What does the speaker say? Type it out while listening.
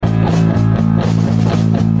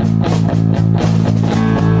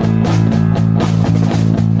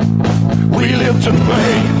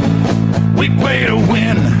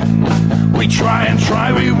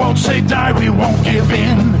won't say die, we won't give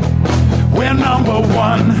in. We're number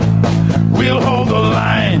one, we'll hold the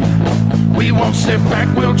line. We won't step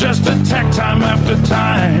back, we'll just attack time after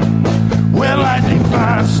time. We're lightning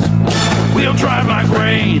fast, we'll drive like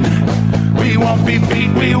rain. We won't be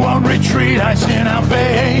beat, we won't retreat, ice in our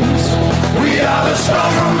veins. We are the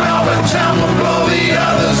storm from Melbourne town, we'll blow the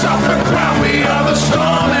others off the ground. We are the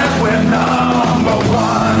storm and we're number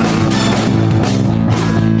one.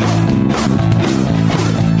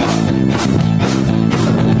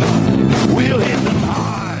 We'll hit them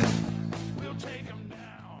hard, we'll take them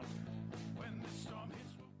down. When the storm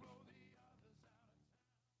hits, we'll blow the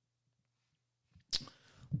others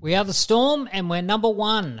out. We are the Storm and we're number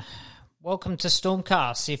one. Welcome to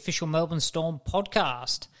Stormcast, the official Melbourne Storm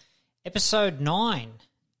podcast, episode 9.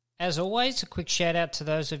 As always, a quick shout out to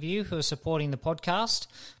those of you who are supporting the podcast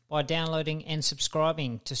by downloading and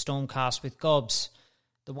subscribing to Stormcast with Gobs,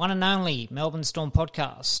 the one and only Melbourne Storm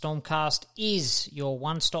podcast. Stormcast is your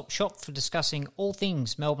one-stop shop for discussing all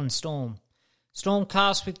things Melbourne Storm.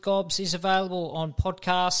 Stormcast with Gobs is available on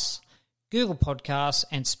podcasts, Google Podcasts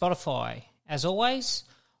and Spotify. As always,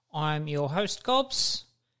 I'm your host Gobs,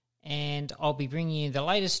 and I'll be bringing you the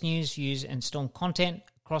latest news, views and Storm content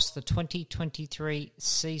across the 2023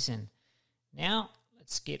 season. Now,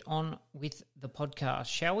 let's get on with the podcast,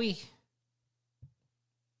 shall we?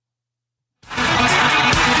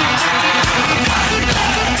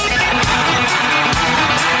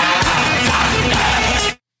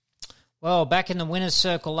 Well, back in the winner's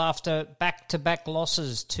circle after back-to-back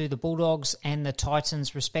losses to the Bulldogs and the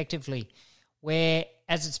Titans respectively, where,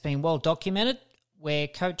 as it's been well documented, where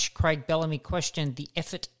Coach Craig Bellamy questioned the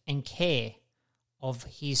effort and care of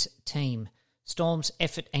his team. Storm's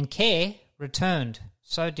effort and care returned.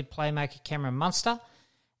 So did playmaker Cameron Munster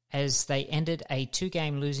as they ended a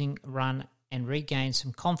 2-game losing run and regained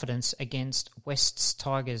some confidence against West's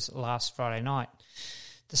Tigers last Friday night.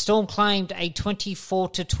 The Storm claimed a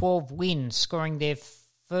 24-12 win, scoring their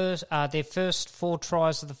first 4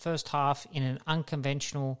 tries of the first half in an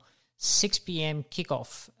unconventional 6 p.m.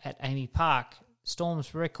 kickoff at Amy Park.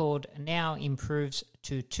 Storm's record now improves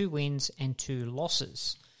to 2 wins and 2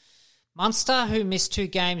 losses. Munster, who missed 2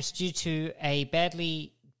 games due to a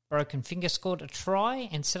badly broken finger, scored a try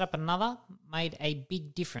and set up another, made a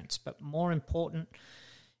big difference. But more important,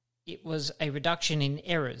 it was a reduction in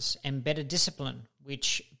errors and better discipline,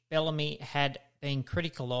 which Bellamy had been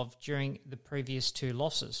critical of during the previous 2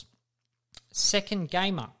 losses. Second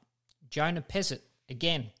gamer, Jonah Pezet,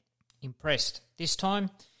 again impressed. This time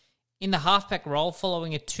in the halfback role,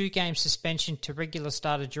 following a 2-game suspension to regular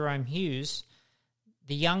starter Jerome Hughes,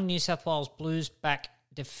 the young New South Wales Blues back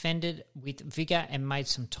defended with vigour and made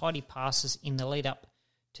some tidy passes in the lead-up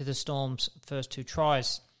to the Storm's first 2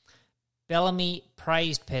 tries. Bellamy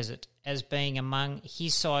praised Pezet as being among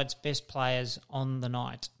his side's best players on the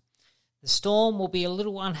night. The Storm will be a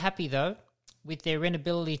little unhappy, though, with their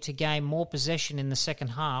inability to gain more possession in the second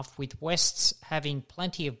half, with Wests having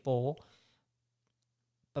plenty of ball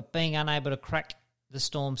but being unable to crack the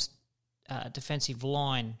Storm's defensive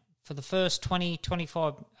line. For the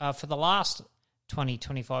last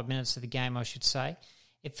 20-25 minutes of the game, I should say,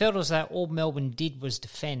 it felt as though all Melbourne did was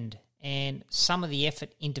defend, and some of the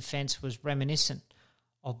effort in defence was reminiscent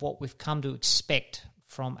of what we've come to expect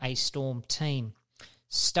from a Storm team.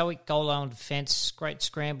 Stoic goal line defence, great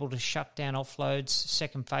scramble to shut down offloads,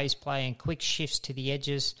 second phase play and quick shifts to the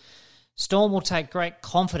edges. Storm will take great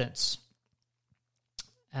confidence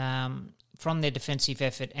from their defensive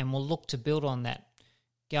effort and will look to build on that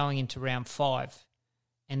going into round 5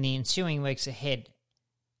 and the ensuing weeks ahead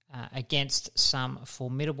against some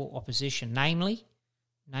formidable opposition, namely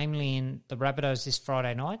in the Rabbitohs this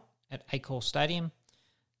Friday night at Accor Stadium,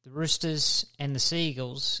 the Roosters and the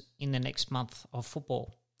Seagulls in the next month of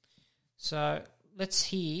football. So let's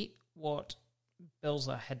hear what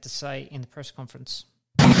Belzer had to say in the press conference.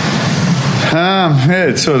 Yeah,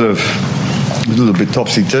 it's sort of a little bit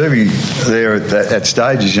topsy-turvy there at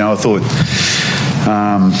stages. You know, I thought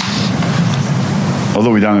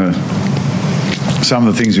we'd done some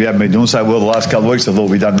of the things we haven't been doing so well the last couple of weeks. I thought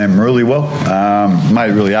we'd done them really well.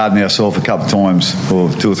 Made it really hard on ourselves a couple of times,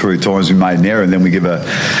 or 2 or 3 times we made an error, and then we give a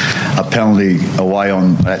penalty away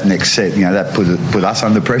on that next set. You know, that put us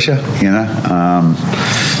under pressure, you know.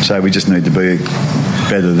 So we just need to be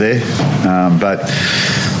better there. But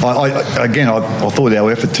I thought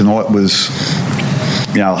our effort tonight was,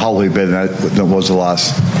 you know, a whole heap better than it was the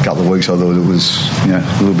last couple of weeks. I thought it was, you know,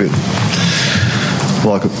 a little bit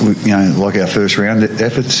like our first round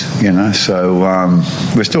efforts, you know. So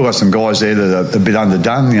we've still got some guys there that are a bit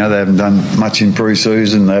underdone. You know, they haven't done much in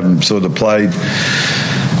pre-season. They haven't sort of played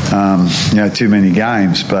too many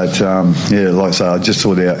games. But like I say, I just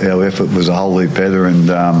thought our effort was a whole heap better, and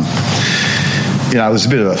it was a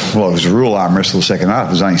bit of it was a real arm wrestle the second half.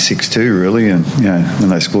 It was only 6-2 really, and when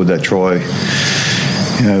they scored that try,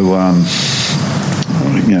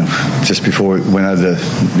 just before it went over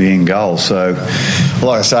the end goal. So,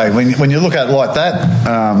 like I say, when you look at it like that,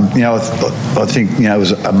 I think it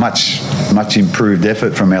was a much improved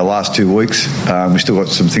effort from our last 2 weeks. We still got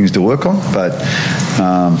some things to work on, but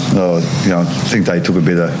I think they took a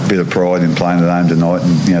bit of pride in playing at home tonight,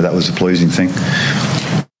 and that was a pleasing thing.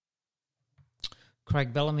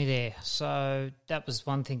 Craig Bellamy there. So that was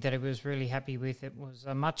one thing that I was really happy with. It was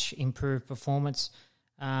a much improved performance.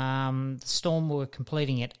 The Storm were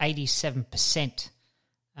completing at 87%,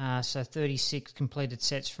 so 36 completed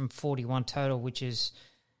sets from 41 total, which is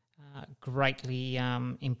greatly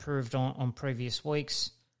improved on previous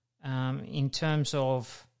weeks. In terms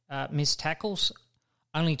of missed tackles,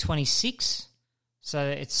 only 26, so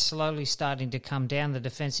it's slowly starting to come down. The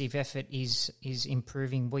defensive effort is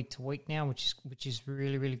improving week to week now, which is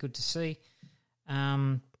really, really good to see.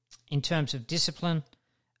 In terms of discipline,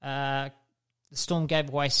 the Storm gave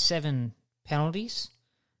away 7 penalties,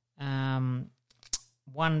 3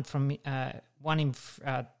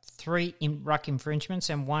 ruck infringements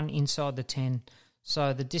and 1 inside the 10.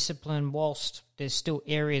 So the discipline, whilst there's still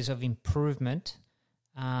areas of improvement,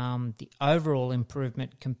 the overall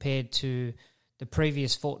improvement compared to the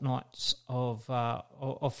previous fortnights of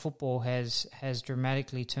football has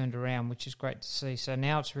dramatically turned around, which is great to see. So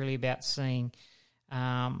now it's really about seeing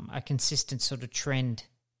a consistent sort of trend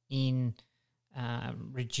in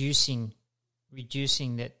reducing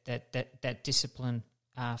that discipline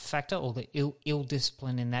factor, or the ill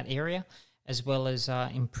discipline in that area, as well as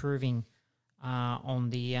improving on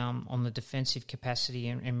the defensive capacity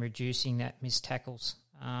and reducing that missed tackles.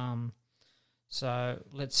 So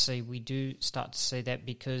let's see, we do start to see that,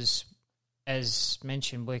 because, as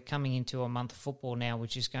mentioned, we're coming into a month of football now,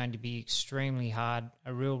 which is going to be extremely hard,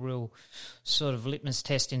 a real sort of litmus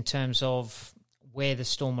test in terms of where the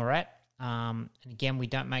Storm are at. And again, we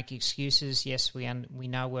don't make excuses. Yes, we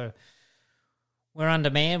know we're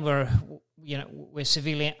undermanned. We're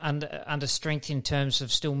severely under strength in terms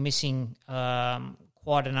of still missing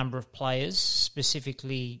quite a number of players,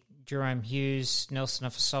 specifically Jerome Hughes, Nelson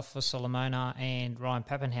Asafa-Solomona, and Ryan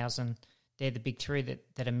Pappenhausen. They're the big 3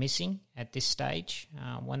 that are missing at this stage.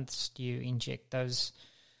 Once you inject those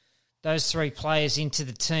 3 players into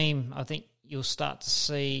the team, I think you'll start to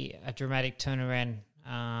see a dramatic turnaround,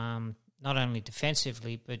 not only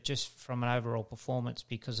defensively, but just from an overall performance,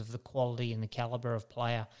 because of the quality and the calibre of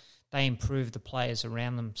player. They improve the players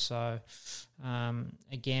around them. So,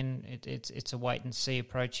 again, it's a wait-and-see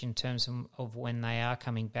approach in terms of when they are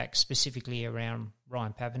coming back, specifically around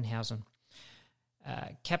Ryan Pappenhausen.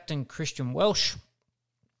 Captain Christian Welch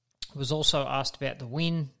was also asked about the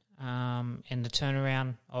win and the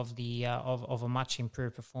turnaround of a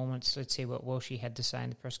much-improved performance. Let's see what Welshie had to say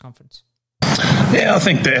in the press conference. Yeah, I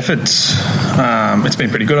think the effort's it's been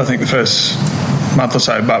pretty good. I think the first month or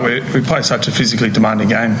so, but we play such a physically demanding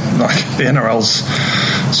game. Like, the NRL's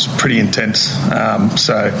pretty intense,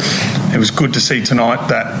 so it was good to see tonight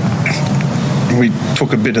that we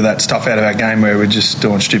took a bit of that stuff out of our game where we're just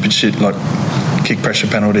doing stupid shit like kick pressure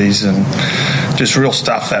penalties and just real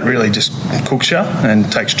stuff that really just cooks you and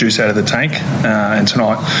takes juice out of the tank. And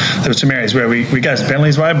tonight there were some areas where we gave some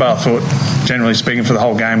penalties away, but I thought, generally speaking, for the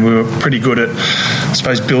whole game, we were pretty good at, I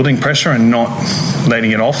suppose, building pressure and not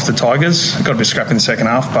letting it off the Tigers. Got a bit scrappy in the second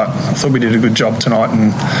half, but I thought we did a good job tonight.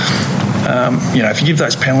 And if you give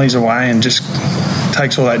those penalties away and just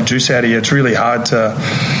takes all that juice out of you, it's really hard to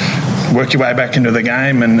work your way back into the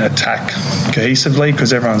game and attack cohesively,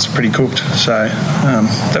 because everyone's pretty cooked. So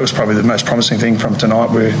that was probably the most promising thing from tonight.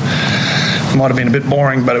 It might have been a bit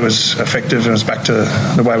boring, but it was effective, and it was back to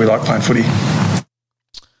the way we like playing footy.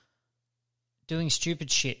 Doing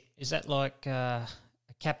stupid shit, is that like a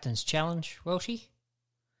captain's challenge, Welshie?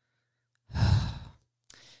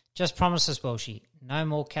 Just promise us, Welshie, no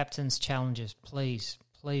more captain's challenges, please,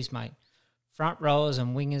 mate. Front rowers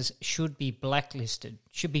and wingers should be blacklisted,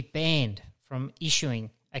 should be banned from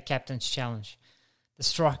issuing a captain's challenge. The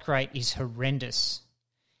strike rate is horrendous.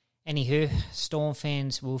 Anywho, Storm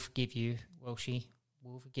fans will forgive you, Welshie,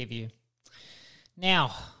 will forgive you.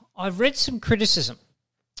 Now, I've read some criticism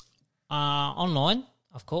online,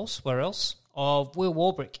 of course, where else, of Will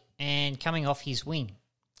Warbrick and coming off his wing,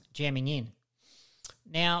 jamming in.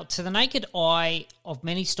 Now, to the naked eye of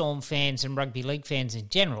many Storm fans and rugby league fans in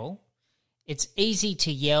general, it's easy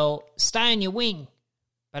to yell, "Stay on your wing,"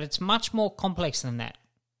 but it's much more complex than that.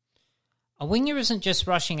 A winger isn't just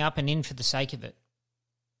rushing up and in for the sake of it.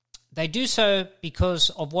 They do so because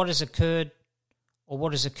of what has occurred or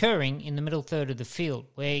what is occurring in the middle third of the field,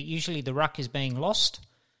 where usually the ruck is being lost.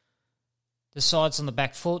 The sides on the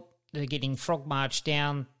back foot, they're getting frog marched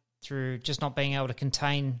down through just not being able to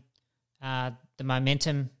contain the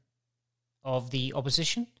momentum of the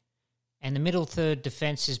opposition. And the middle third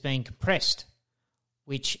defence is being compressed,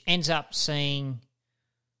 which ends up seeing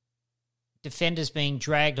defenders being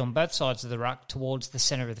dragged on both sides of the ruck towards the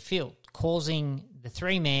centre of the field, causing the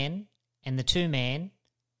 3-man and the 2-man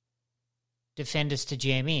defenders to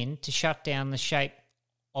jam in to shut down the shape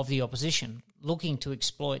of the opposition, looking to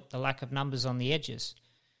exploit the lack of numbers on the edges.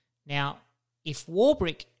 Now, if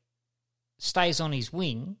Warbrick stays on his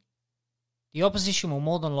wing, the opposition will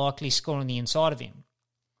more than likely score on the inside of him.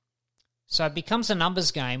 So it becomes a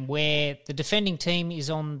numbers game where the defending team is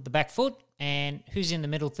on the back foot and who's in the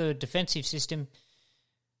middle third defensive system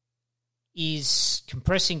is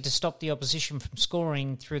compressing to stop the opposition from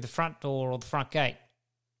scoring through the front door or the front gate,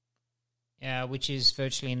 which is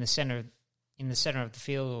virtually in the centre of the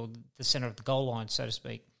field or the centre of the goal line, so to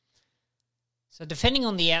speak. So defending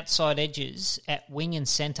on the outside edges at wing and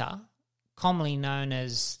centre, commonly known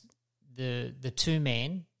as the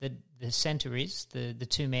 2-man, the centre is the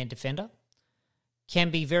 2-man defender, can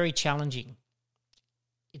be very challenging.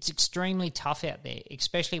 It's extremely tough out there,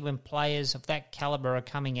 especially when players of that calibre are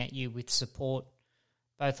coming at you with support,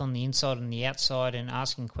 both on the inside and the outside, and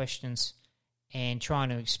asking questions and trying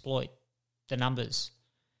to exploit the numbers.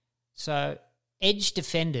 So edge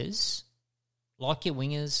defenders, like your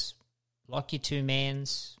wingers, like your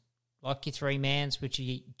 2-mans, like your 3-mans, which are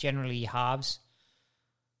generally halves,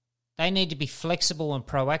 they need to be flexible and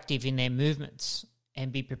proactive in their movements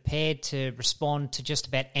and be prepared to respond to just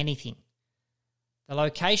about anything. The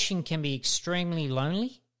location can be extremely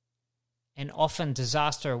lonely and often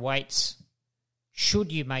disaster awaits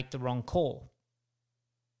should you make the wrong call.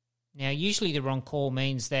 Now, usually the wrong call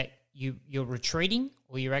means that you're retreating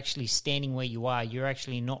or you're actually standing where you are. You're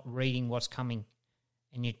actually not reading what's coming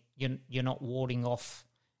and you're not warding off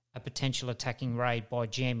a potential attacking raid by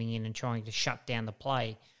jamming in and trying to shut down the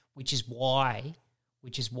play, which is why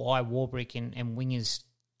Warbrick and wingers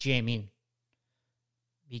jam in,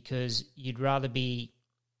 because you'd rather be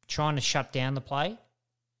trying to shut down the play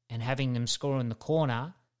and having them score in the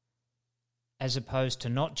corner as opposed to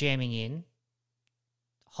not jamming in,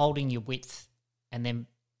 holding your width, and then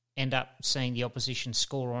end up seeing the opposition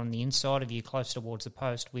score on the inside of you close towards the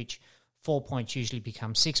post, which 4 points usually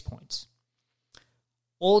becomes 6 points.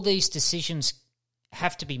 All these decisions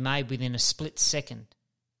have to be made within a split second.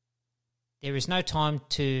 There is no time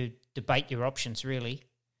to debate your options, really.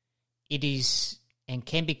 It is and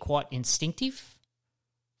can be quite instinctive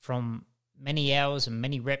from many hours and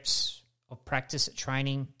many reps of practice at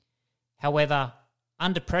training. However,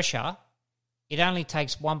 under pressure, it only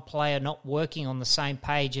takes one player not working on the same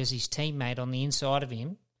page as his teammate on the inside of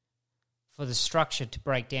him for the structure to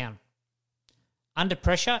break down. Under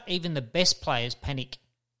pressure, even the best players panic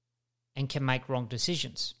and can make wrong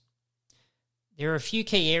decisions. There are a few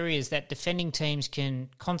key areas that defending teams can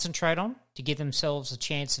concentrate on to give themselves a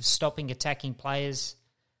chance of stopping attacking players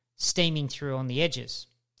steaming through on the edges.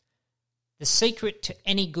 The secret to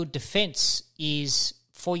any good defence is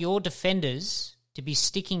for your defenders to be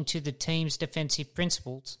sticking to the team's defensive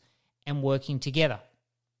principles and working together,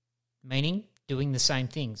 meaning doing the same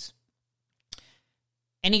things.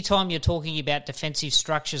 Anytime you're talking about defensive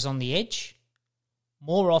structures on the edge,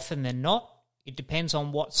 more often than not, it depends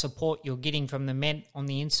on what support you're getting from the men on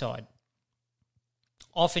the inside.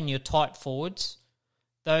 Often your tight forwards,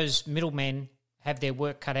 those middle men have their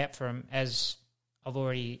work cut out for them, as I've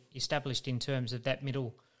already established in terms of that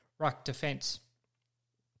middle ruck defence.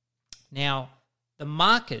 Now, the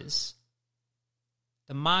markers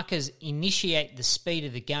initiate the speed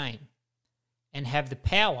of the game and have the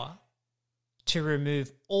power to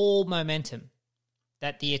remove all momentum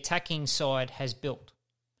that the attacking side has built.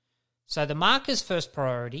 So the marker's first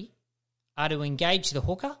priority are to engage the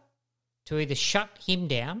hooker to either shut him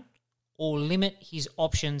down or limit his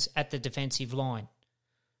options at the defensive line.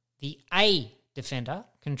 The A defender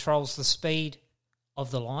controls the speed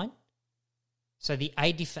of the line. So the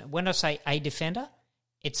when I say A defender,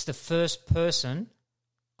 it's the first person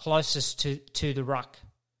closest to the ruck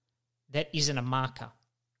that isn't a marker.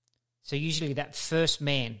 So usually that first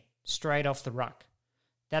man straight off the ruck,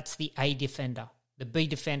 that's the A defender. The B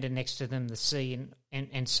defender next to them, the C,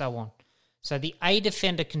 and so on. So the A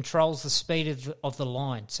defender controls the speed of the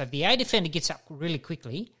line. So if the A defender gets up really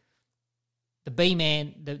quickly, the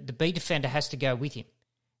B defender has to go with him.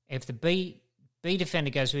 If the B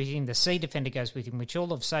defender goes with him, the C defender goes with him, which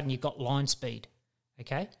all of a sudden you've got line speed,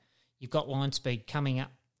 okay? You've got line speed coming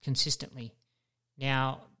up consistently.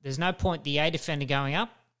 Now, there's no point the A defender going up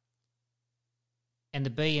and the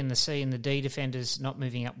B and the C and the D defenders not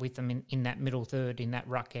moving up with them in that middle third, in that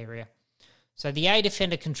ruck area. So the A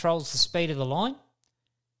defender controls the speed of the line,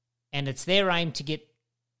 and it's their aim to get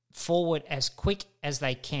forward as quick as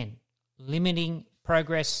they can, limiting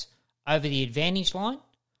progress over the advantage line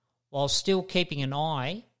while still keeping an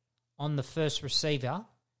eye on the first receiver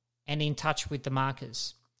and in touch with the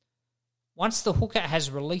markers. Once the hooker has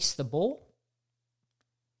released the ball,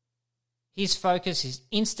 his focus is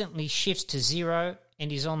instantly shifts to zero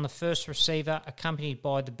and is on the first receiver accompanied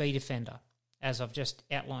by the B defender, as I've just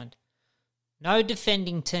outlined. No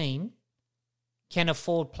defending team can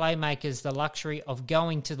afford playmakers the luxury of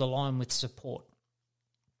going to the line with support.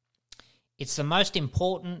 It's the most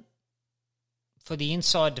important for the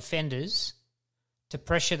inside defenders to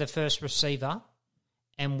pressure the first receiver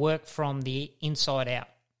and work from the inside out.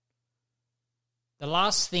 The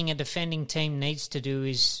last thing a defending team needs to do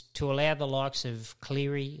is to allow the likes of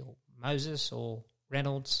Cleary or Moses or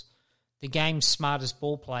Reynolds, the game's smartest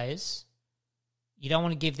ball players, you don't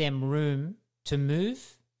want to give them room to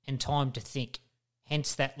move and time to think.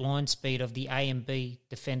 Hence that line speed of the A and B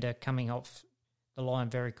defender coming off the line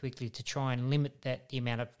very quickly to try and limit the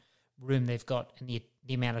amount of room they've got and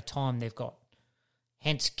the amount of time they've got.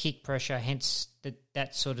 Hence kick pressure, hence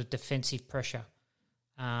that sort of defensive pressure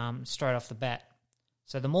straight off the bat.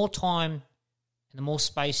 So the more time and the more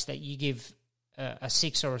space that you give a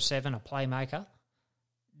 6 or a 7, a playmaker,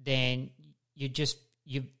 then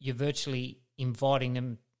you're virtually inviting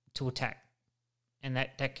them to attack. And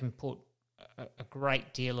that can put a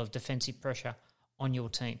great deal of defensive pressure on your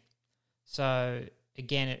team. So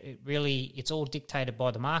again, it's all dictated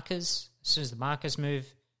by the markers. As soon as the markers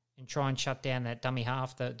move and try and shut down that dummy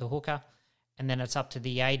half, the hooker, and then it's up to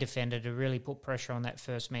the A defender to really put pressure on that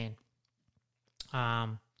first man.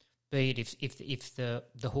 Be it if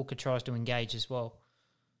the hooker tries to engage as well.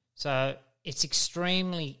 So it's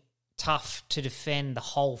extremely tough to defend the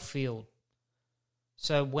whole field.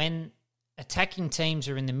 So when attacking teams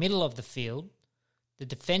are in the middle of the field, the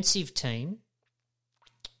defensive team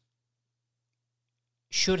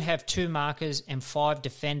should have 2 markers and 5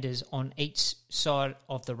 defenders on each side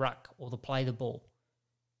of the ruck or the play the ball,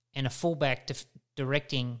 and a fullback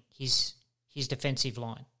directing his defensive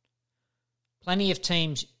line. Plenty of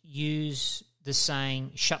teams use the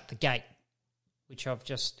saying, shut the gate, which I've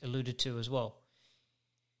just alluded to as well.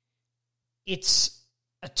 It's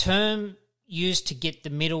a term used to get the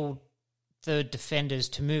middle third defenders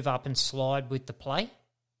to move up and slide with the play,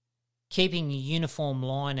 keeping a uniform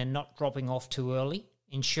line and not dropping off too early,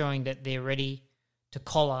 ensuring that they're ready to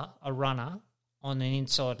collar a runner on an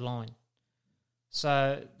inside line.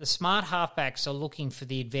 So the smart halfbacks are looking for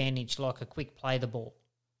the advantage like a quick play the ball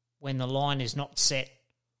when the line is not set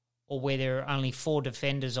or where there are only 4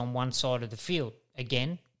 defenders on one side of the field,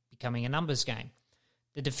 again, becoming a numbers game.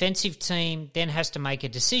 The defensive team then has to make a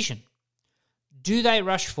decision. Do they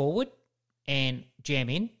rush forward and jam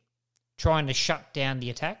in, trying to shut down the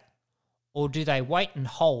attack, or do they wait and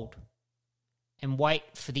hold and wait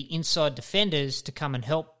for the inside defenders to come and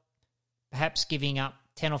help, perhaps giving up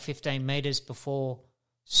 10 or 15 metres before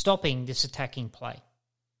stopping this attacking play?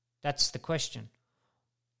 That's the question.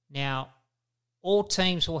 Now, all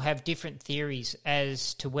teams will have different theories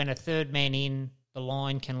as to when a third man in the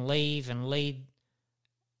line can leave the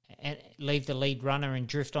lead runner and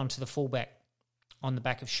drift onto the fullback on the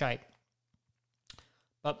back of shape.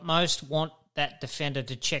 But most want that defender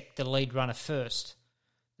to check the lead runner first.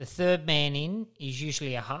 The third man in is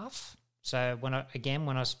usually a half. So when I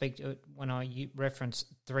reference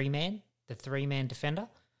 3-man, the 3-man defender,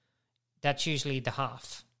 that's usually the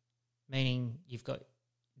half, meaning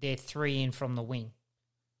they're 3 in from the wing.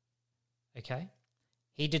 Okay?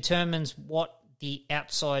 He determines what the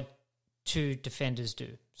outside 2 defenders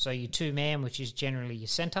do. So your 2-man, which is generally your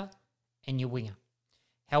centre, and your winger.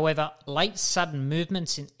 However, late sudden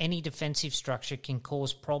movements in any defensive structure can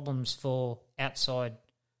cause problems for outside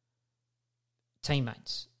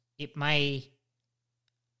teammates. It may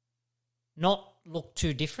not look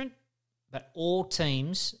too different, but all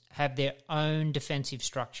teams have their own defensive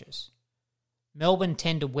structures. Melbourne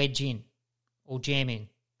tend to wedge in or jam in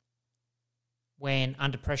when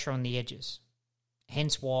under pressure on the edges.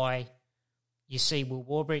 Hence why you see Will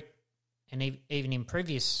Warbrick, and even in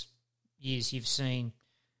previous years you've seen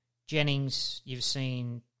Jennings, you've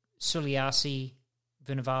seen Suliasi,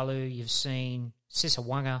 Vunivalu, you've seen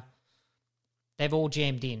Sisawanga. They've all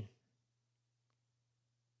jammed in.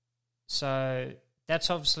 So that's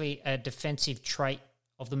obviously a defensive trait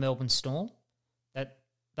of the Melbourne Storm that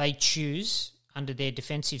they choose under their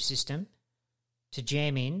defensive system to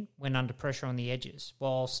jam in when under pressure on the edges,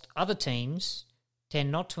 whilst other teams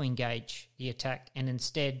tend not to engage the attack and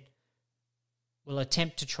instead will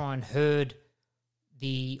attempt to try and herd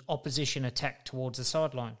the opposition attack towards the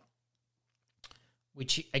sideline,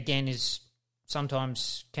 which again is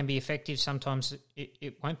sometimes can be effective, sometimes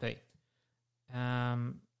it won't be.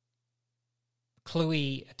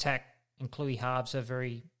 Cluey attack and Cluey halves are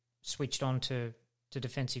very switched on to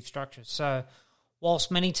defensive structures. So whilst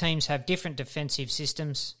many teams have different defensive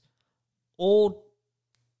systems, all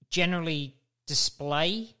generally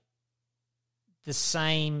display the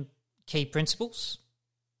same key principles.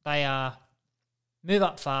 They are move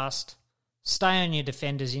up fast, stay on your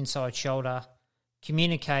defender's inside shoulder,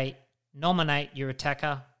 communicate, nominate your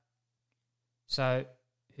attacker, so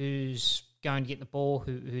who's going to get the ball,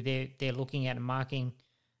 who they're looking at and marking.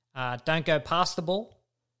 Don't go past the ball.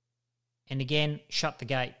 And again, shut the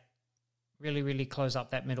gate. Really, really close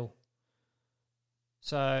up that middle.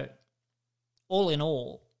 So, all in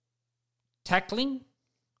all, tackling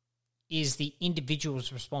is the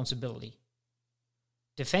individual's responsibility.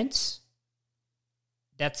 Defence,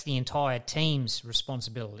 that's the entire team's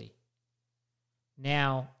responsibility.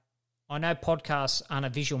 Now, I know podcasts aren't a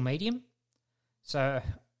visual medium, so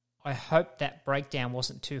I hope that breakdown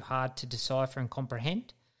wasn't too hard to decipher and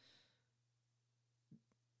comprehend.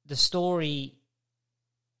 The story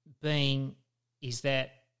being is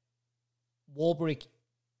that Warbrick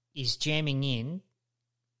is jamming in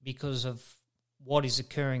because of what is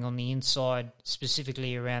occurring on the inside,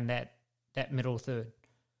 specifically around that middle third.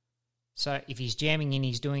 So if he's jamming in,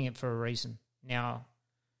 he's doing it for a reason. Now,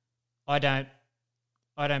 I don't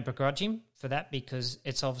begrudge him for that because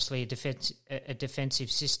it's obviously a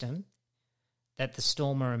defensive system that the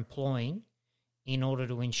Storm are employing in order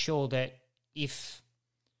to ensure that if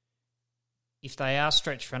they are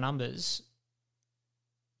stretched for numbers,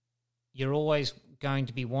 you're always going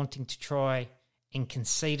to be wanting to try and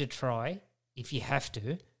concede a try if you have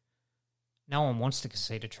to. No one wants to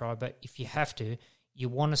concede a try, but if you have to, you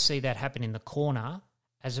want to see that happen in the corner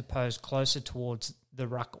as opposed closer towards the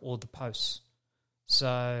ruck or the posts.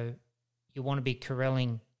 So you want to be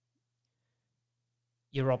corralling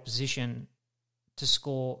your opposition to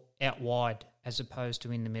score out wide as opposed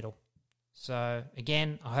to in the middle. So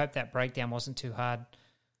again, I hope that breakdown wasn't too hard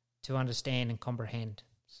to understand and comprehend.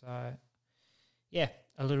 So yeah,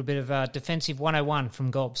 a little bit of defensive 101 from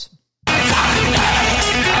Gobs.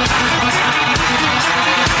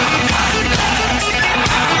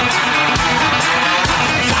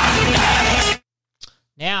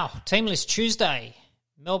 Now, Team List Tuesday.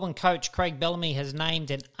 Melbourne coach Craig Bellamy has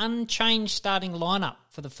named an unchanged starting lineup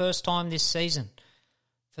for the first time this season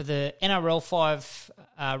for the NRL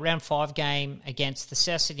Round 5 game against the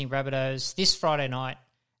South Sydney Rabbitohs this Friday night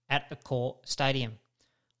at Accor Stadium.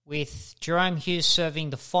 With Jerome Hughes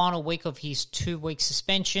serving the final week of his 2-week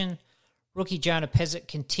suspension, rookie Jonah Pezzett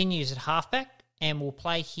continues at halfback and will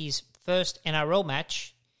play his first NRL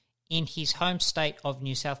match in his home state of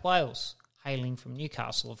New South Wales, hailing from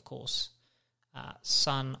Newcastle, of course,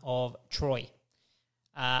 son of Troy.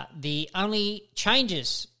 The only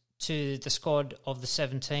changes to the squad of the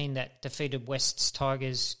 17 that defeated West's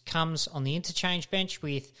Tigers comes on the interchange bench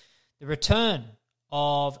with the return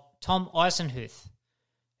of Tom Eisenhuth,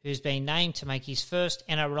 who's been named to make his first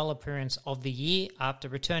NRL appearance of the year after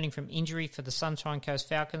returning from injury for the Sunshine Coast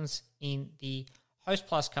Falcons in the Host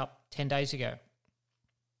Plus Cup 10 days ago.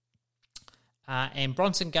 And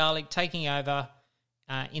Bronson Garlick taking over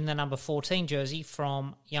in the number 14 jersey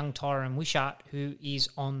from young Tyrone Wishart, who is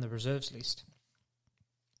on the reserves list.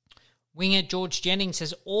 Winger George Jennings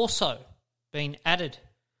has also been added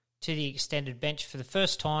to the extended bench for the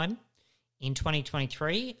first time in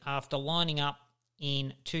 2023 after lining up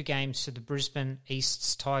in 2 games for the Brisbane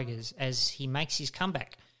East's Tigers as he makes his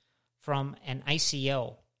comeback from an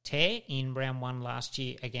ACL tear in round 1 last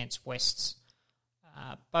year against Wests.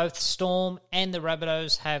 Both Storm and the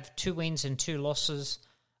Rabbitohs have 2 wins and 2 losses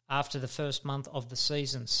after the first month of the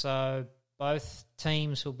season. So both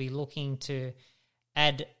teams will be looking to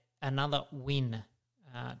add another win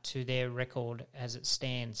to their record as it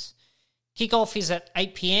stands. Kickoff is at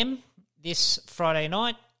 8 p.m. this Friday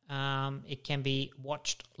night. It can be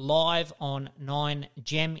watched live on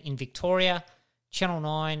 9Gem in Victoria, Channel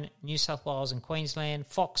 9, New South Wales and Queensland,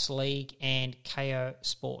 Fox League and KO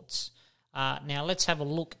Sports. Now let's have a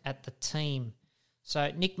look at the team.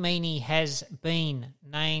 So Nick Meaney has been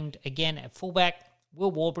named again at fullback.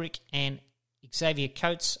 Will Warbrick and Xavier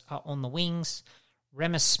Coates are on the wings.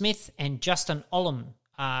 Remus Smith and Justin Olam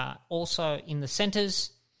are also in the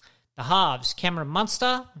centres. The halves, Cameron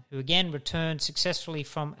Munster, who again returned successfully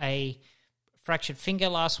from a fractured finger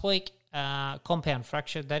last week, compound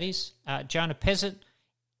fracture, that is. Jonah Pezzett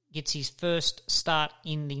gets his first start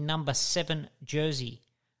in the number 7 jersey.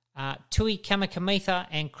 Tui Kamikamica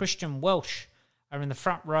and Christian Welsh are in the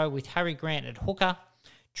front row with Harry Grant at hooker.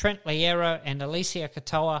 Trent Liero and Alicia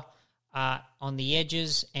Katoa are on the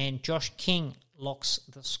edges, and Josh King locks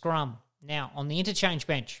the scrum. Now, on the interchange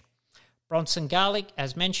bench, Bronson Garlick,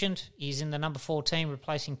 as mentioned, is in the number 14,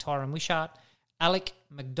 replacing Tyron Wishart. Alec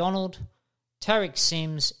McDonald, Tariq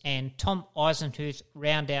Sims, and Tom Eisenhuth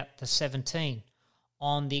round out the 17.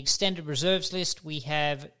 On the extended reserves list, we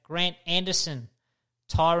have Grant Anderson,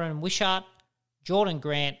 Tyron Wishart, Jordan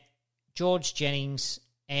Grant, George Jennings,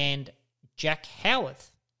 and Jack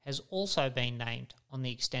Howarth has also been named on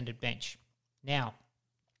the extended bench. Now,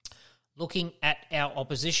 looking at our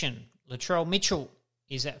opposition, Latrell Mitchell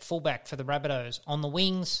is at fullback for the Rabbitohs. On the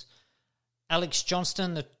wings, Alex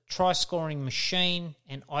Johnston, the try-scoring machine,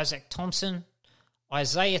 and Isaac Thompson.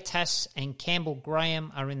 Isaiah Tass and Campbell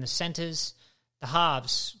Graham are in the centres. The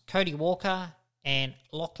halves, Cody Walker and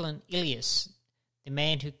Lachlan Ilias, the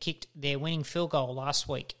man who kicked their winning field goal last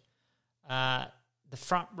week. The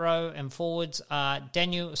front row and forwards are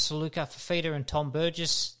Daniel Saluka Fafita and Tom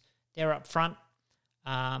Burgess. They're up front.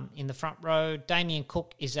 In the front row, Damien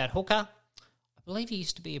Cook is at hooker. I believe he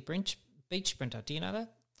used to be a beach sprinter. Do you know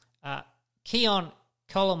that? Keon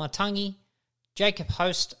Kolomatangi, Jacob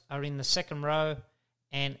Host are in the second row,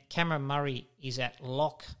 and Cameron Murray is at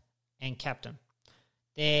lock and captain.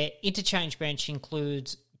 Their interchange bench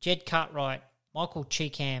includes Jed Cartwright, Michael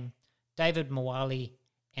Cheekham, David Mawali,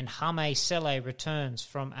 and Hame Sele returns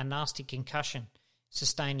from a nasty concussion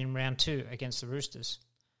sustained in round 2 against the Roosters.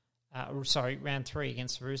 Round 3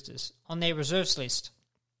 against the Roosters. On their reserves list,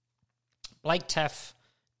 Blake Taff,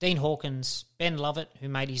 Dean Hawkins, Ben Lovett, who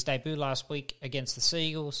made his debut last week against the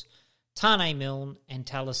Seagulls, Tane Milne, and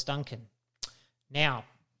Tallis Duncan. Now,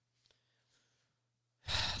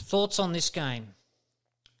 thoughts on this game.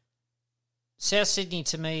 South Sydney,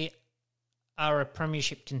 to me, are a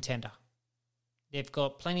premiership contender. They've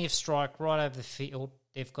got plenty of strike right over the field.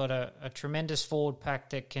 They've got a tremendous forward pack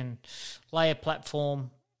that can lay a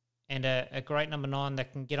platform, and a great number 9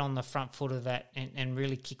 that can get on the front foot of that and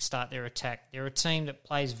really kickstart their attack. They're a team that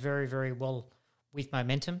plays very, very well with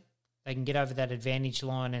momentum. They can get over that advantage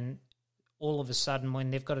line, and all of a sudden,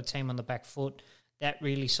 when they've got a team on the back foot, that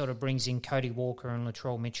really sort of brings in Cody Walker and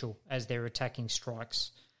Latrell Mitchell as their attacking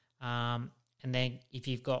strikes. And then if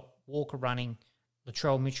you've got Walker running,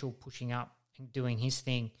 Latrell Mitchell pushing up and doing his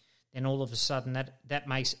thing, then all of a sudden that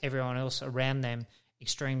makes everyone else around them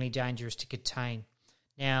extremely dangerous to contain.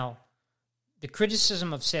 Now, the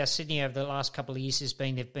criticism of South Sydney over the last couple of years has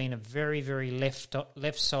been they've been a very, very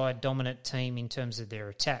left side dominant team in terms of their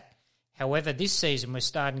attack. However, this season we're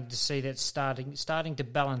starting to see that starting to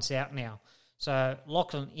balance out now. So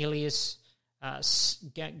Lachlan Ilias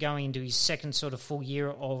going into his second sort of full year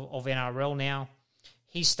of NRL now,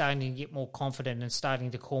 he's starting to get more confident and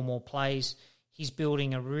starting to call more plays. He's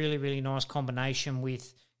building a really, really nice combination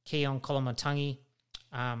with Keon Kolomatangi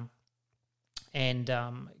and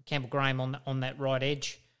Campbell Graham on that right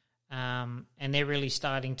edge. And they're really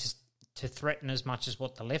starting to threaten as much as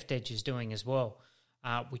what the left edge is doing as well,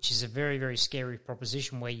 which is a very, very scary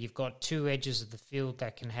proposition where you've got two edges of the field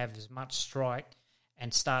that can have as much strike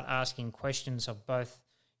and start asking questions of both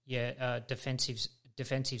your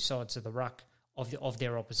defensive sides of the ruck of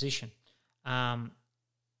their opposition. And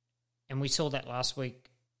we saw that last week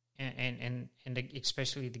and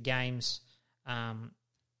especially the games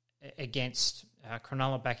against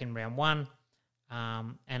Cronulla back in round 1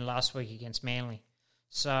 and last week against Manly.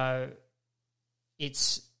 So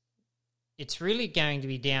it's really going to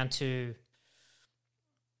be down to,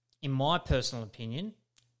 in my personal opinion,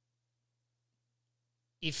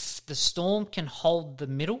 if the Storm can hold the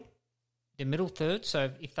middle third,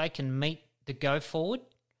 so if they can meet the go forward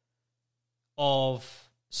of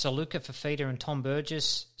Saluka Fafita and Tom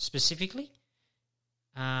Burgess specifically,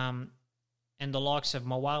 and the likes of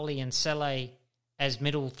Mawali and Sele as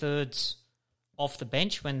middle thirds off the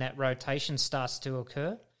bench when that rotation starts to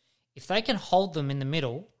occur, if they can hold them in the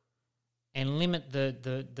middle and limit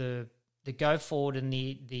the go forward and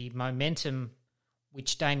the momentum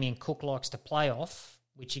which Damien Cook likes to play off,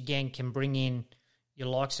 which again can bring in your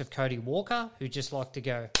likes of Cody Walker, who just like to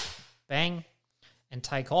go bang and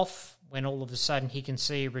take off when all of a sudden he can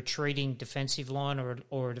see a retreating defensive line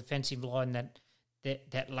or a defensive line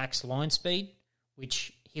that lacks line speed,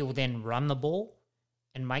 which he'll then run the ball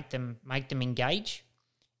and make them engage.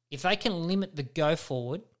 If they can limit the go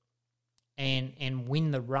forward and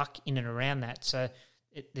win the ruck in and around that, so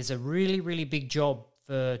there's a really, really big job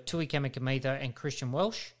for Tui Kamikamica and Christian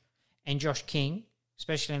Welsh and Josh King,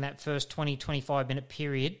 especially in that first 20, 25-minute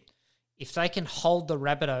period, if they can hold the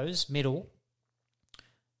Rabbitohs middle,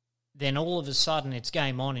 then all of a sudden it's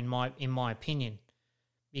game on in my opinion.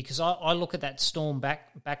 Because I look at that Storm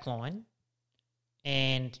back line,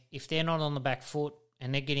 and if they're not on the back foot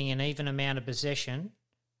and they're getting an even amount of possession,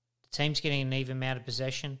 the team's getting an even amount of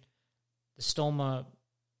possession, the Storm are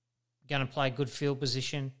going to play good field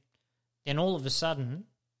position, then all of a sudden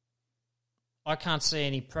I can't see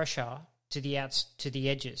any pressure to the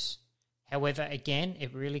edges. However, again,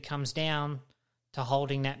 it really comes down to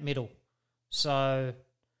holding that middle. So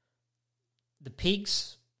the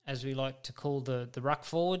Pigs, as we like to call the ruck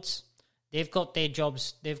forwards, they've got their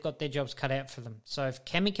jobs cut out for them. So if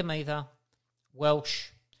Kemi Kamitha,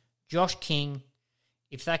 Welsh, Josh King,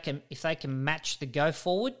 if they can match the go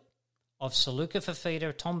forward of Saluka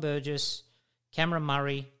Fafita, Tom Burgess, Cameron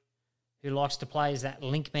Murray, who likes to play as that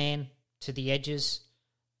link man to the edges,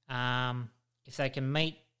 if they can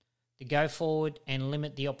meet the go forward and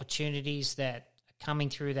limit the opportunities that are coming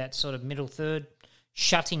through that sort of middle third,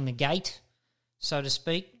 shutting the gate, so to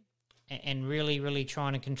speak, and really, really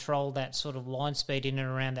trying to control that sort of line speed in and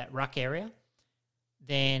around that ruck area,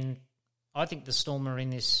 then I think the Storm are in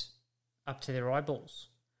this up to their eyeballs.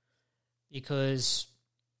 Because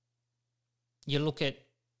you look at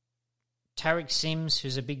Tariq Sims,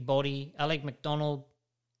 who's a big body, Alec McDonald,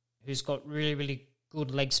 who's got really, really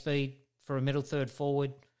good leg speed for a middle third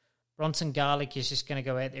forward. Bronson Garlick is just going to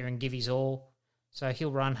go out there and give his all. So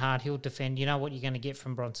he'll run hard, he'll defend. You know what you're going to get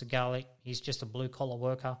from Bronson Garlick. He's just a blue-collar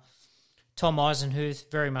worker. Tom Eisenhuth,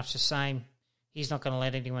 very much the same. He's not going to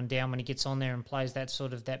let anyone down when he gets on there and plays that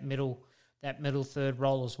sort of that middle third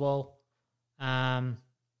role as well.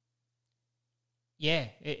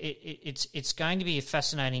 It's going to be a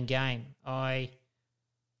fascinating game.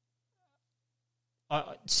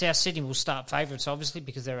 South Sydney will start favourites, obviously,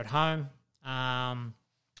 because they're at home.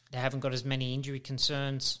 They haven't got as many injury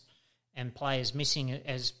concerns and players missing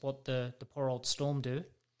as what the poor old Storm do.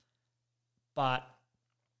 But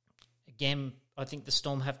again, I think the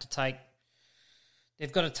Storm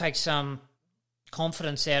they've got to take some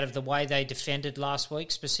confidence out of the way they defended last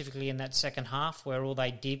week, specifically in that second half, where all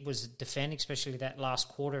they did was defend, especially that last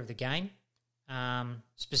quarter of the game,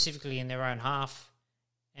 specifically in their own half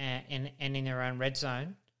and in their own red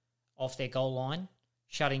zone off their goal line,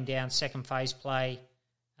 shutting down second phase play.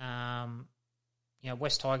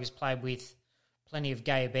 West Tigers played with plenty of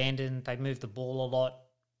gay abandon. They moved the ball a lot.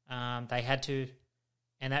 They had to,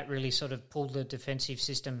 and that really sort of pulled the defensive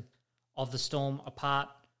system of the Storm apart.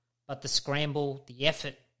 But the scramble, the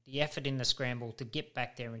effort in the scramble to get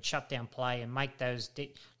back there and shut down play and make those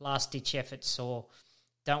last-ditch efforts, or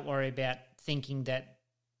don't worry about thinking that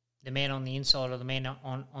the man on the inside or the man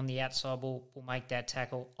on the outside will make that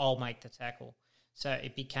tackle, I'll make the tackle. So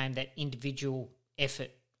it became that individual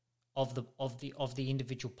effort of the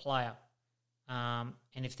individual player. And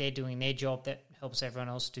if they're doing their job, that helps everyone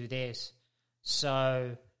else do theirs.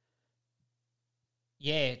 So,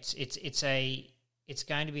 yeah, it's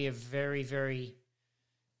going to be a very, very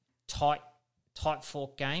tight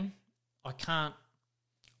fought game. I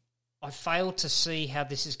fail to see how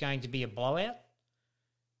this is going to be a blowout.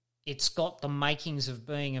 It's got the makings of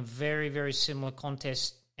being a very, very similar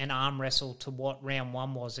contest and arm wrestle to what round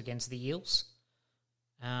one was against the Eels.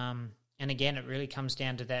 And again, it really comes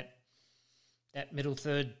down to that middle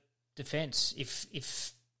third defence.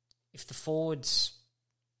 If the forwards,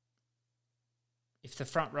 if the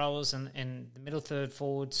front rowers and the middle third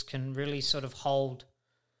forwards can really sort of hold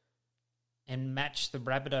and match the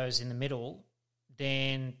Rabbitohs in the middle,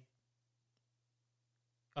 then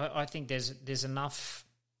I think there's enough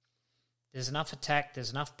attack,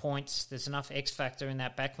 there's enough points, there's enough X factor in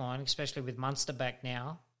that back line, especially with Munster back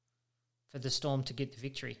now, for the Storm to get the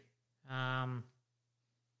victory.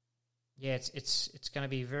 It's going to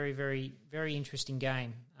be a very, very, very interesting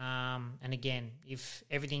game. And again, if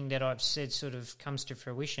everything that I've said sort of comes to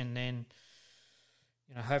fruition, then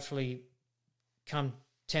hopefully come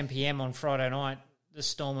 10 p.m. on Friday night, the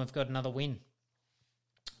Storm have got another win.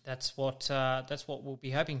 That's what we'll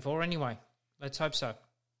be hoping for anyway. Let's hope so.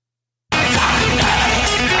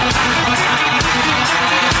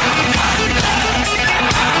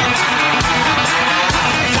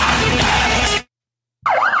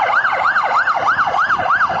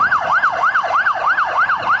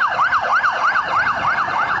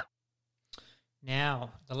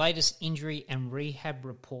 Now, the latest injury and rehab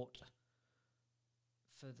report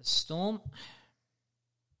for the Storm.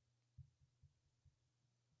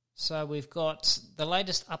 So we've got the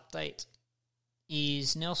latest update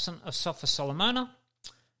is Nelson Asofa-Solomona.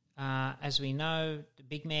 As we know, the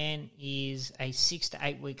big man is a 6 to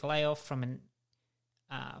 8 week layoff from an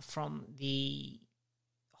from the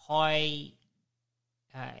high-grade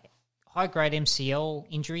MCL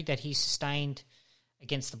injury that he sustained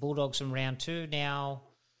against the Bulldogs in round 2. Now,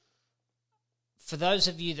 for those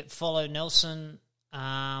of you that follow Nelson,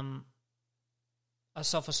 Asafa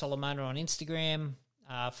Solomona on Instagram,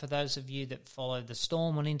 for those of you that follow the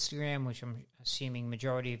Storm on Instagram, which I'm assuming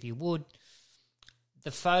majority of you would,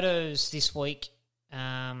 the photos this week,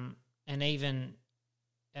 and even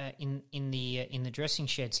in the dressing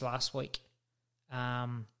sheds last week,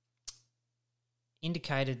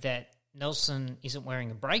 indicated that Nelson isn't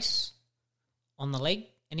wearing a brace on the leg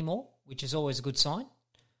anymore, which is always a good sign.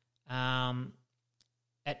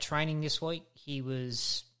 At training this week, he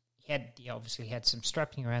obviously had some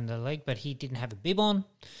strapping around the leg, but he didn't have a bib on,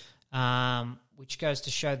 which goes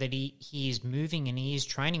to show that he is moving and he is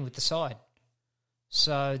training with the side.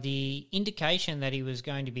 So the indication that he was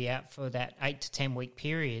going to be out for that 8 to 10 week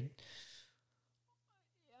period,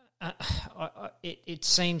 it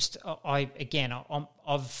seems I've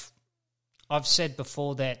said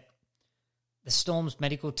before that the Storm's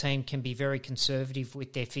medical team can be very conservative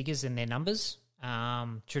with their figures and their numbers.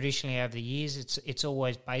 Traditionally over the years, it's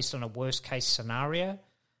always based on a worst case scenario,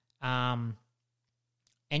 and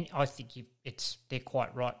I think they're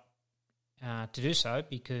quite right to do so,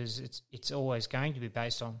 because it's always going to be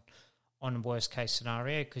based on a worst case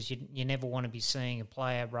scenario, because you never want to be seeing a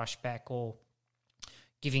player rush back or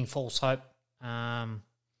giving false hope. But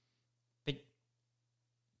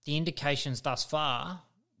the indications thus far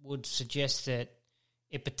would suggest that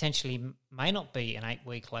it potentially may not be an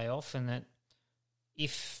 8-week layoff, and that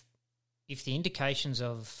if the indications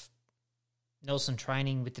of Nelson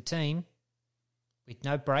training with the team with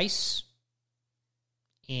no brace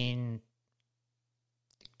in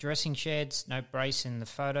dressing sheds, no brace in the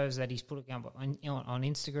photos that he's putting up on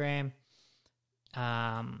Instagram,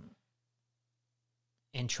 and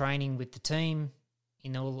training with the team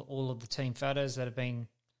in all of the team photos that have been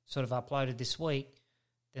sort of uploaded this week,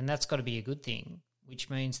 then that's got to be a good thing, which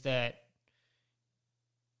means that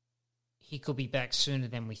he could be back sooner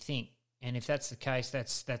than we think. And if that's the case,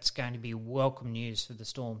 that's going to be welcome news for the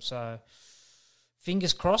Storm. So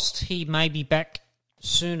fingers crossed he may be back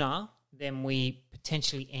sooner than we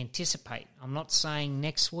potentially anticipate. I'm not saying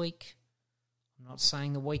next week. I'm not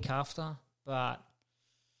saying the week after, but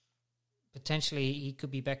potentially he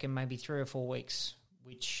could be back in maybe 3 or 4 weeks,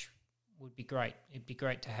 which would be great. It'd be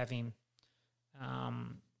great to have him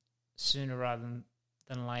sooner rather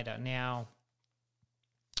than later. Now,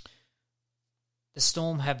 the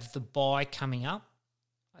Storm have the bye coming up,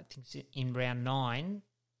 I think it's in round 9.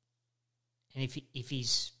 And if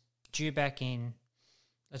he's due back in,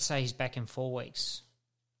 let's say he's back in 4 weeks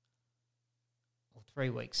or 3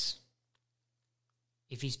 weeks.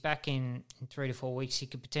 If he's back in 3 to 4 weeks, he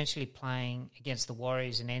could potentially playing against the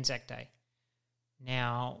Warriors in Anzac Day.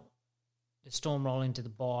 Now, the Storm roll into the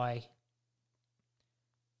bye.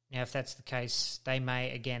 Now, if that's the case, they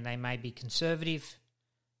may be conservative,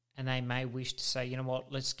 and they may wish to say, you know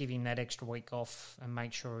what, let's give him that extra week off and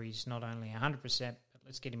make sure he's not only 100%, but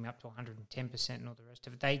let's get him up to 110% and all the rest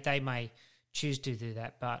of it. They may choose to do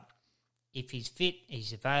that, but if he's fit,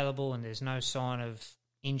 he's available, and there's no sign of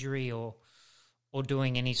injury or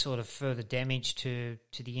doing any sort of further damage to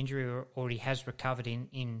the injury, or he has recovered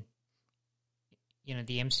in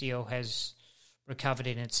the MCL has recovered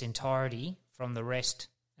in its entirety from the rest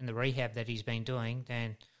and the rehab that he's been doing,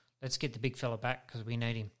 then let's get the big fella back because we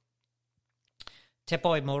need him.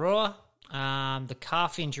 Tepai Moroa, the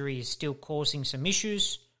calf injury is still causing some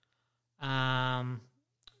issues.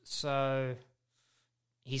 So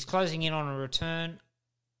he's closing in on a return,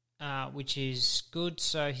 which is good.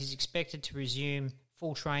 So he's expected to resume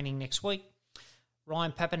full training next week.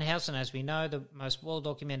 Ryan Papenhuyzen, as we know, the most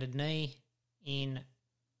well-documented knee in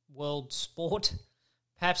world sport,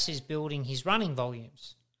 perhaps is building his running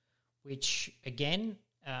volumes, which, again,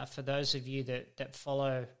 for those of you that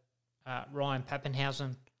follow Ryan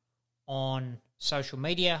Papenhuyzen on social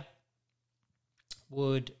media,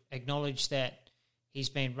 would acknowledge that he's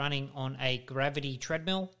been running on a gravity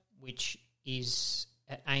treadmill, which aims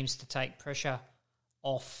to take pressure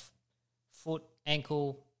off foot,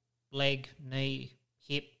 ankle, leg, knee,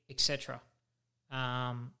 hip, etc.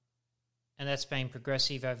 And that's been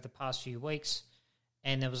progressive over the past few weeks.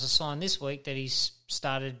 And there was a sign this week that he's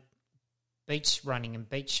started beach running and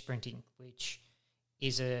beach sprinting, which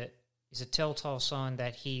is a telltale sign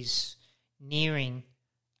that he's nearing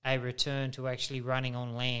a return to actually running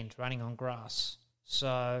on land, running on grass.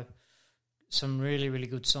 So some really, really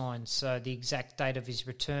good signs. So the exact date of his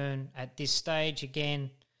return at this stage, again,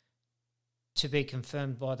 to be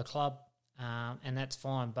confirmed by the club, and that's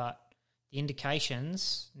fine. But the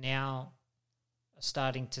indications now are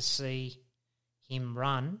starting to see him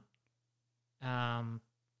run,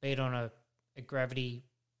 be it on a gravity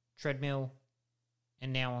treadmill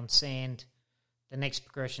and now on sand. The next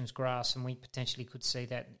progression's grass, and we potentially could see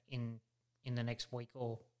that in the next week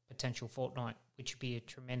or potential fortnight, which would be a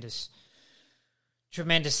tremendous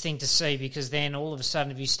thing to see, because then all of a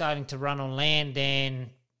sudden if you're starting to run on land, then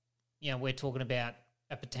we're talking about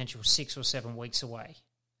a potential 6 or 7 weeks away,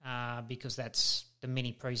 because that's the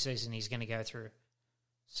mini preseason he's going to go through.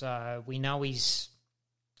 So we know he's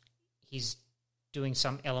doing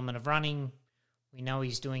some element of running. We know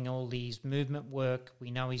he's doing all these movement work.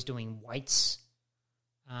 We know he's doing weights,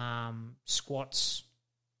 squats,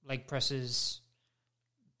 leg presses,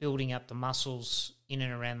 building up the muscles in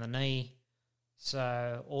and around the knee.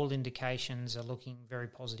 So all indications are looking very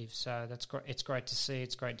positive. So that's great. It's great to see.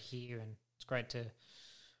 It's great to hear, and it's great to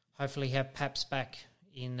hopefully have Paps back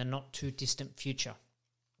in the not too distant future.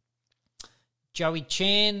 Joey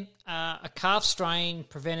Chan, a calf strain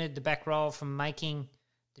prevented the back rower from making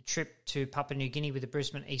the trip to Papua New Guinea with the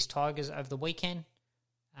Brisbane East Tigers over the weekend.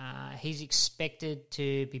 He's expected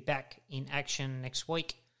to be back in action next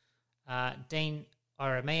week. Dean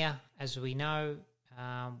Ieremia, as we know,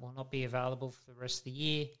 will not be available for the rest of the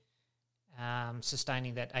year,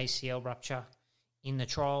 sustaining that ACL rupture in the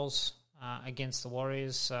trials against the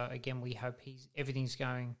Warriors. So again, we hope everything's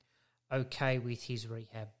going okay with his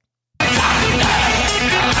rehab.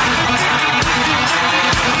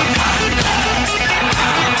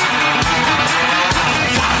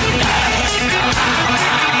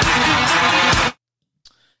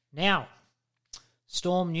 Now,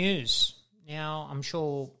 Storm news. Now, I'm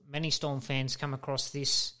sure many Storm fans come across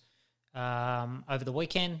this over the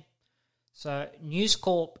weekend. So, News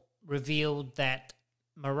Corp revealed that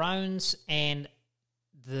Maroons and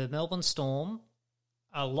the Melbourne Storm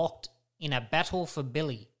are locked in a battle for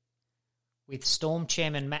Billy, with Storm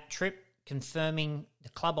chairman Matt Tripp confirming the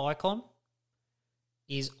club icon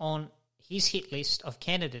is on his hit list of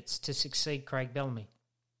candidates to succeed Craig Bellamy.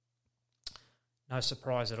 No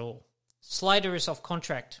surprise at all. Slater is off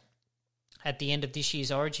contract at the end of this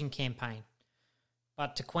year's Origin campaign,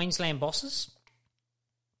 but to Queensland bosses,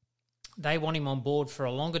 they want him on board for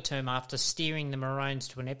a longer term after steering the Maroons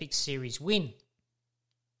to an epic series win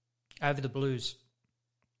over the Blues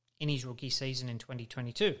in his rookie season in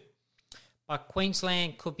 2022. But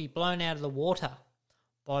Queensland could be blown out of the water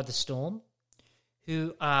by the Storm,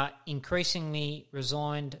 who are increasingly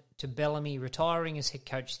resigned to Bellamy retiring as head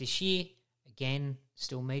coach this year. Again,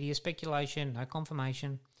 still media speculation, no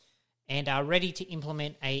confirmation, and are ready to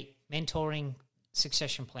implement a mentoring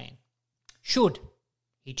succession plan, should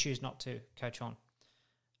he choose not to coach on.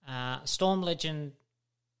 Storm legend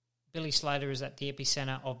Billy Slater is at the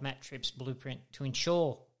epicentre of Matt Tripp's blueprint to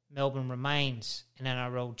ensure Melbourne remains an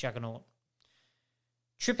NRL juggernaut.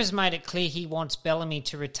 Tripp has made it clear he wants Bellamy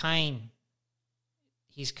to retain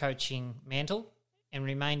his coaching mantle and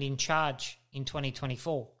remain in charge in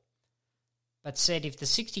 2024, but said if the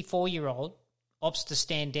 64-year-old opts to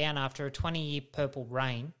stand down after a 20-year purple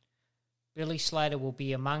reign, Billy Slater will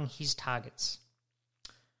be among his targets.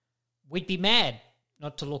 We'd be mad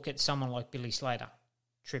not to look at someone like Billy Slater,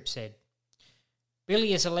 Tripp said.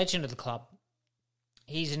 Billy is a legend of the club.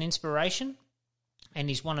 He's an inspiration, and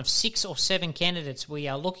he's one of 6 or 7 candidates we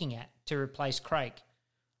are looking at to replace Craig.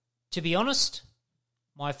 To be honest,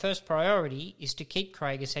 my first priority is to keep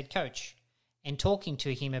Craig as head coach and talking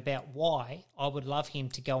to him about why I would love him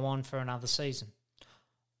to go on for another season.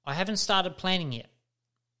 I haven't started planning yet,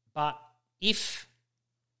 but if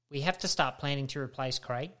we have to start planning to replace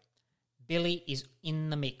Craig, Billy is in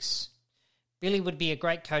the mix. Billy would be a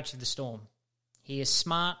great coach of the Storm. He is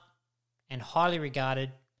smart and highly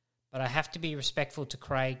regarded, but I have to be respectful to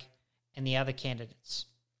Craig and the other candidates.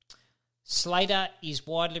 Slater is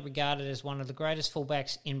widely regarded as one of the greatest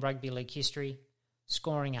fullbacks in rugby league history,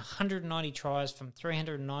 scoring 190 tries from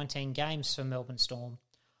 319 games for Melbourne Storm,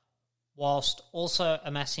 whilst also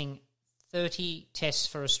amassing 30 tests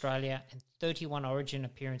for Australia and 31 Origin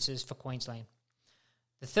appearances for Queensland.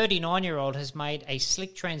 The 39-year-old has made a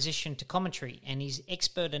slick transition to commentary, and his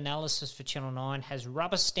expert analysis for Channel 9 has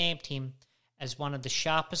rubber-stamped him as one of the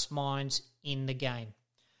sharpest minds in the game.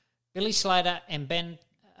 Billy Slater and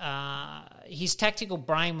his tactical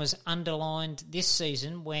brain was underlined this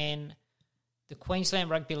season when the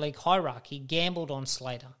Queensland Rugby League hierarchy gambled on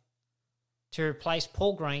Slater to replace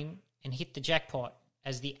Paul Green and hit the jackpot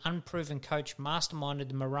as the unproven coach masterminded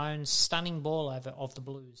the Maroons' stunning ball over of the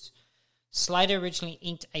Blues. Slater originally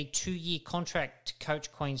inked a 2-year contract to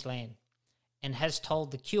coach Queensland and has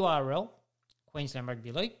told the QRL, Queensland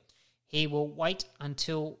Rugby League, He will wait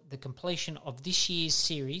until the completion of this year's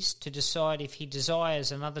series to decide if he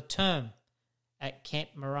desires another term at Camp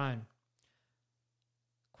Maroon.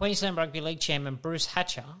 Queensland Rugby League chairman Bruce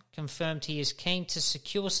Hatcher confirmed he is keen to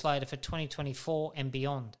secure Slater for 2024 and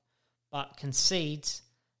beyond, but concedes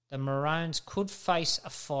the Maroons could face a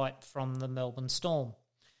fight from the Melbourne Storm.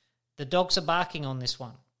 The Dogs are barking on this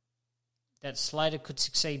one, that Slater could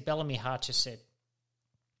succeed Bellamy, Hatcher said.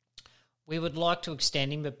 We would like to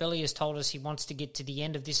extend him, but Billy has told us he wants to get to the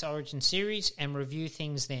end of this Origin series and review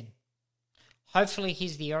things then. Hopefully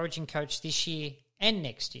he's the Origin coach this year and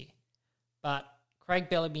next year, but Craig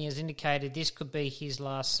Bellamy has indicated this could be his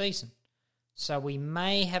last season, so we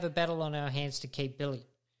may have a battle on our hands to keep Billy.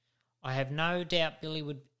 I have no doubt Billy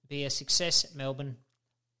would be a success at Melbourne,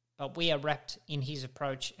 but we are wrapped in his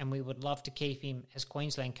approach and we would love to keep him as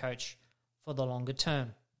Queensland coach for the longer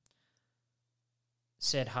term,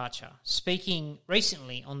 said Hatcher. Speaking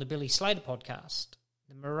recently on the Billy Slater podcast,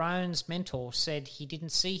 the Maroons' mentor said he didn't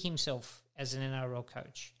see himself as an NRL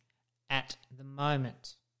coach at the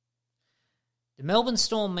moment. The Melbourne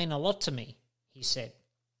Storm mean a lot to me, he said.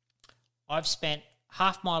 I've spent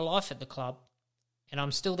half my life at the club and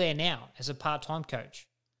I'm still there now as a part-time coach,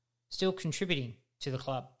 still contributing to the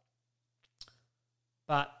club.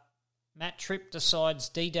 But Matt Tripp decides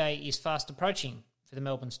D-Day is fast approaching for the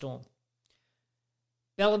Melbourne Storm.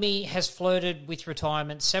 Bellamy has flirted with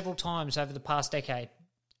retirement several times over the past decade,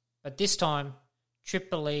 but this time Tripp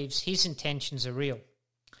believes his intentions are real,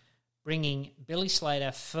 bringing Billy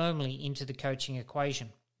Slater firmly into the coaching equation.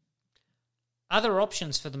 Other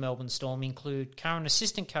options for the Melbourne Storm include current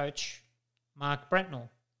assistant coach Mark Brentnell,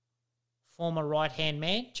 former right-hand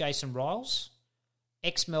man Jason Riles,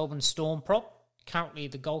 ex-Melbourne Storm prop, currently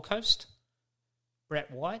the Gold Coast,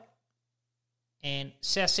 Brett White, and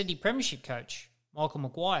South Sydney Premiership coach Michael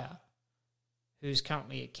Maguire, who's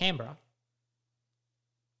currently at Canberra,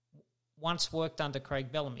 once worked under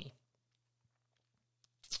Craig Bellamy.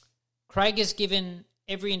 Craig has given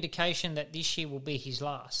every indication that this year will be his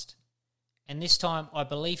last, and this time I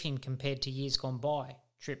believe him compared to years gone by,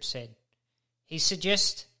 Tripp said. He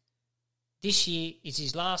suggests this year is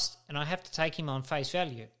his last and I have to take him on face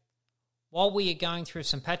value. While we are going through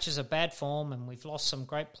some patches of bad form and we've lost some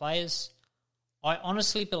great players, I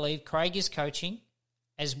honestly believe Craig is coaching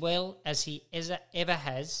as well as he ever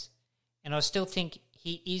has, and I still think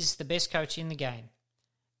he is the best coach in the game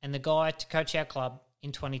and the guy to coach our club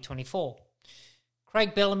in 2024.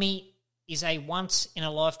 Craig Bellamy is a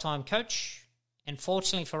once-in-a-lifetime coach, and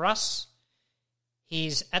fortunately for us, he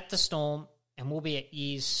is at the Storm and will be at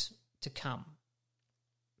years to come.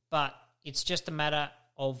 But it's just a matter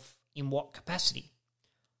of in what capacity.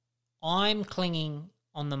 I'm clinging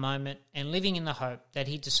on the moment and living in the hope that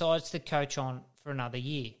he decides to coach on for another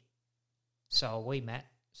year. So are we, Matt.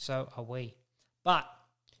 So are we. But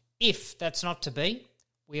if that's not to be,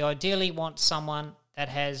 we ideally want someone that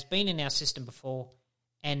has been in our system before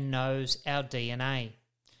and knows our DNA.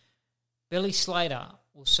 Billy Slater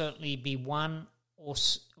will certainly be one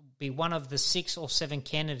of the 6 or 7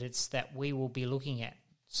 candidates that we will be looking at.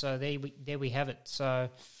 So there we have it. So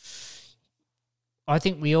I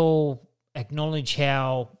think we all acknowledge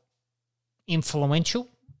how influential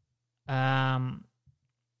Matt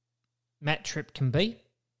Tripp can be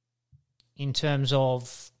in terms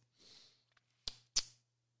of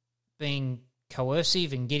being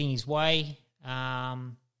coercive and getting his way,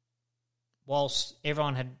 whilst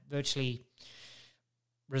everyone had virtually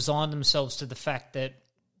resigned themselves to the fact that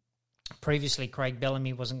previously Craig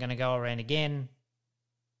Bellamy wasn't going to go around again.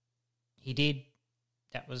 He did.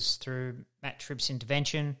 That was through Matt Tripp's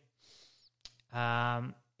intervention.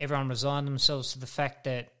 Everyone resigned themselves to the fact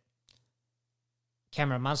that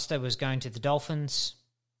Cameron Munster was going to the Dolphins.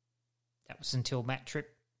 That was until Matt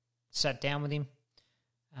Tripp sat down with him.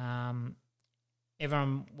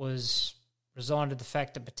 Everyone was resigned to the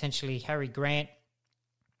fact that potentially Harry Grant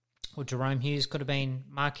or Jerome Hughes could have been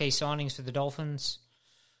marquee signings for the Dolphins.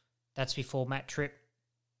 That's before Matt Tripp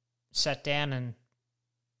sat down and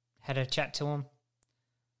had a chat to him.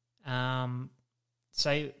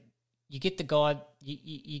 So you get the guy,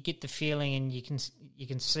 you get the feeling, and you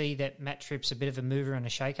can see that Matt Tripp's a bit of a mover and a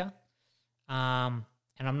shaker. And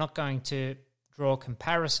I'm not going to draw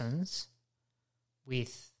comparisons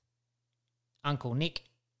with Uncle Nick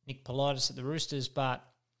Politis at the Roosters, but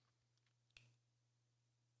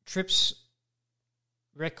Tripp's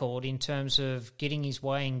record in terms of getting his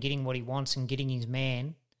way and getting what he wants and getting his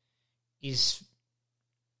man is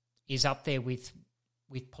up there with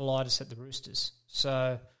Politis at the Roosters.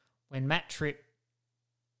 So when Matt Tripp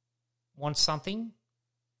wants something,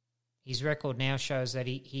 his record now shows that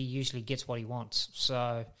he usually gets what he wants.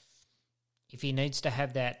 So if he needs to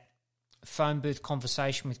have that phone booth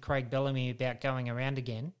conversation with Craig Bellamy about going around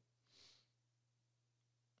again,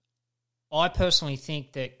 I personally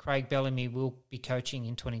think that Craig Bellamy will be coaching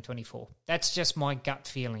in 2024. That's just my gut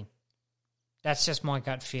feeling.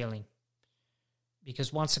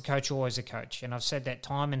 Because once a coach, always a coach. And I've said that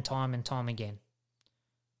time and time and time again.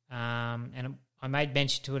 And I made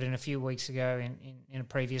mention to it a few weeks ago in a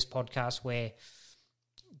previous podcast where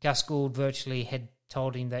Gus Gould virtually had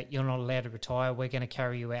told him that you're not allowed to retire. We're going to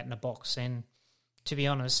carry you out in a box. And to be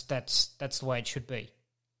honest, that's the way it should be.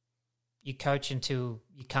 You coach until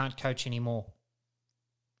you can't coach anymore.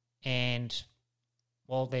 And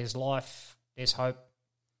while there's life, there's hope.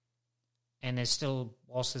 And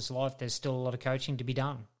whilst there's life, there's still a lot of coaching to be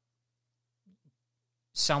done.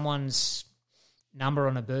 Someone's number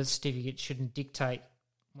on a birth certificate shouldn't dictate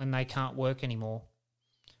when they can't work anymore.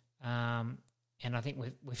 And I think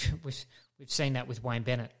we've seen that with Wayne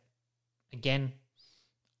Bennett. Again,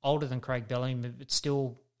 older than Craig Bellamy, but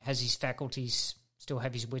still has his faculties, still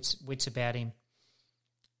have his wits about him,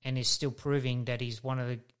 and is still proving that he's one of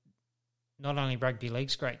the not only rugby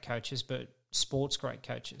league's great coaches, but sports great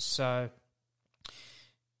coaches. So,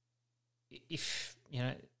 if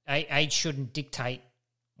age shouldn't dictate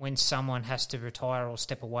when someone has to retire or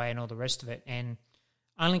step away and all the rest of it, and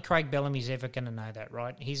only Craig Bellamy's ever going to know that,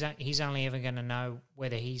 right? He's only ever going to know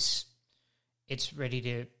whether it's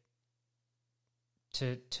ready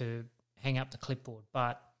to hang up the clipboard,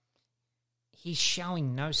 but he's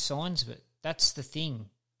showing no signs of it. That's the thing.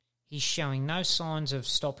 He's showing no signs of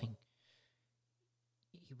stopping.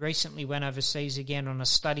 He recently went overseas again on a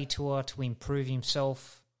study tour to improve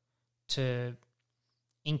himself, to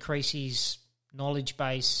increase his knowledge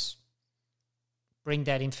base, bring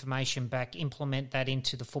that information back, implement that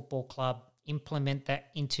into the football club, implement that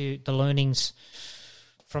into the learnings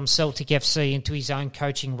from Celtic FC into his own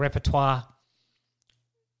coaching repertoire.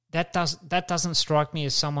 That doesn't strike me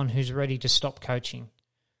as someone who's ready to stop coaching.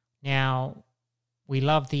 Now, we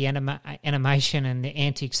love the animation and the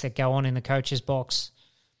antics that go on in the coach's box.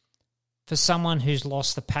 For someone who's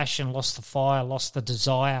lost the passion, lost the fire, lost the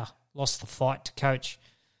desire, lost the fight to coach,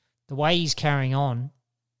 the way he's carrying on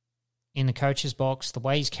in the coach's box, the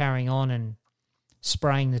way he's carrying on and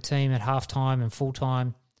spraying the team at halftime and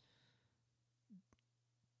full-time,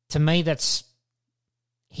 to me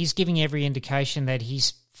he's giving every indication that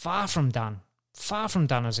he's far from done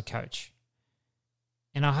as a coach.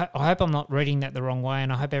 And I hope I'm not reading that the wrong way,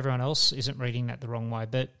 and I hope everyone else isn't reading that the wrong way,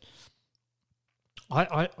 but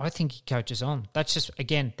I think he coaches on. That's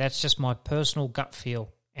just my personal gut feel,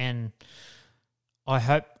 and I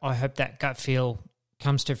hope that gut feel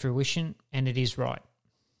comes to fruition, and it is right.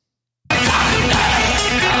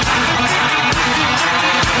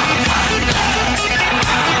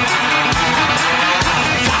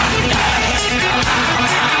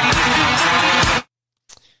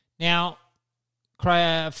 Now,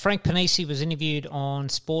 Frank Panisi was interviewed on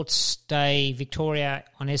Sports Day Victoria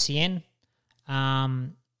on SEN.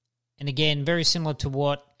 And again, very similar to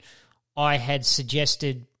what I had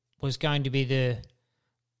suggested was going to be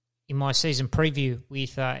in my season preview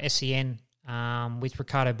with SEN with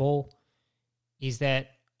Ricardo Ball, is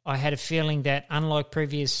that I had a feeling that unlike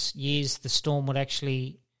previous years, the Storm would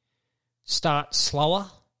actually start slower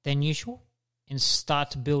than usual and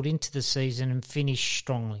start to build into the season and finish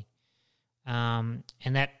strongly. And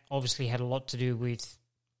that obviously had a lot to do with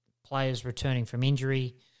players returning from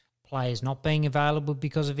injury, players not being available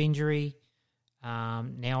because of injury.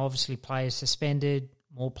 Now obviously players suspended,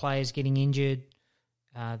 more players getting injured,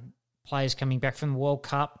 players coming back from the World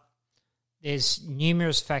Cup. There's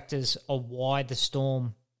numerous factors of why the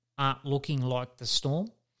Storm aren't looking like the Storm,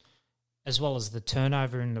 as well as the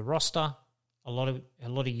turnover in the roster. A lot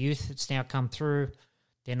of youth that's now come through.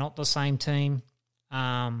 They're not the same team.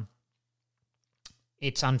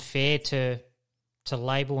 It's unfair to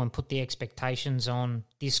label and put the expectations on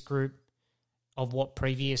this group of what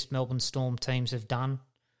previous Melbourne Storm teams have done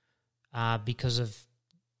because of,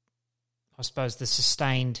 I suppose, the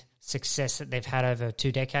sustained success that they've had over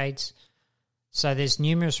 2 decades. So there's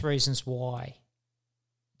numerous reasons why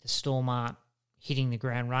the Storm aren't hitting the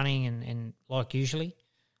ground running and like usually,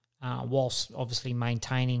 whilst obviously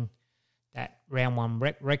maintaining that round one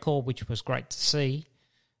record, which was great to see.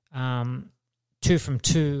 2 from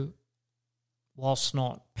 2, whilst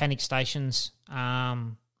not panic stations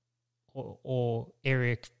or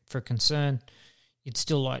area for concern, you'd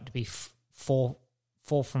still like to be 4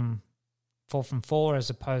 from 4 as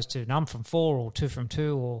opposed to none from 4 or 2 from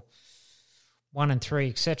 2 or 1 and 3,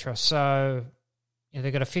 etc. So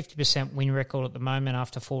they've got a 50% win record at the moment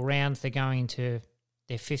after 4 rounds. They're going into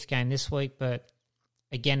their 5th game this week, but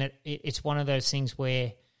again, it's one of those things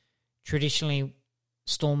where traditionally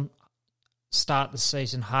Storm start the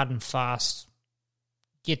season hard and fast,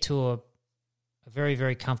 get to a very,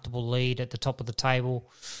 very comfortable lead at the top of the table,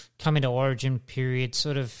 come into Origin period,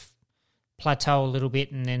 sort of plateau a little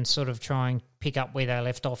bit, and then sort of try and pick up where they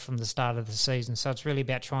left off from the start of the season. So it's really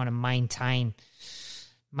about trying to maintain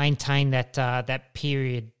that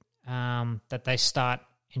period that they start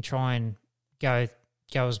and try and go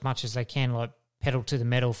as much as they can, like pedal to the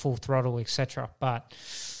metal, full throttle, etc. But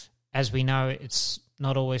as we know, it's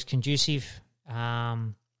not always conducive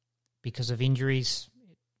because of injuries.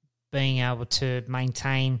 Being able to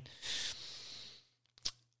maintain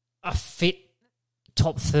a fit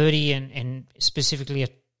top 30 and specifically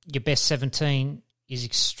your best 17 is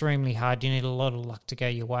extremely hard. You need a lot of luck to go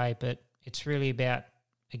your way, but it's really about,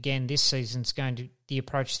 again, the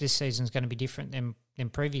approach this season is going to be different than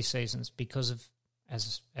previous seasons because of,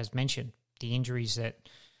 as mentioned, the injuries that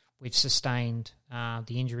we've sustained,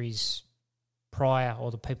 the injuries prior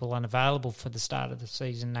or the people unavailable for the start of the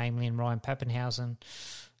season, namely in Ryan Papenhuyzen,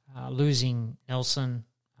 losing Nelson,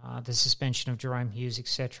 the suspension of Jerome Hughes,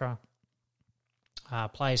 etc.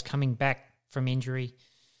 Players coming back from injury.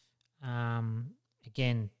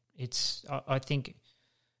 Again, I think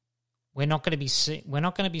we're not going to be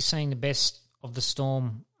seeing the best of the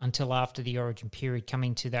Storm until after the Origin period,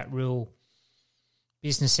 coming to that real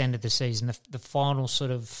business end of the season, the final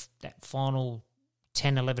that final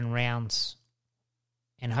 10, 11 rounds,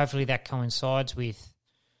 and hopefully that coincides with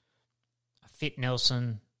a fit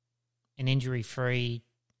Nelson, an injury-free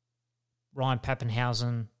Ryan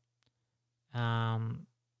Papenhuyzen,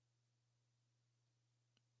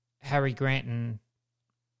 Harry Grant and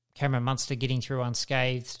Cameron Munster getting through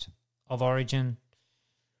unscathed of Origin,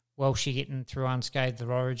 Welshie getting through unscathed of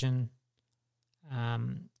Origin,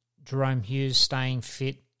 Jerome Hughes staying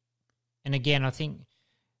fit. And again, I think,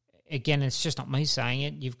 it's just not me saying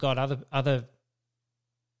it. You've got other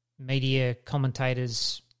media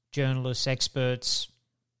commentators, journalists, experts,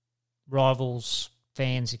 rivals,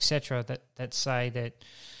 fans, etc., that say that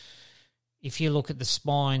if you look at the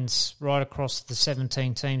spines right across the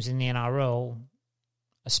 17 teams in the NRL,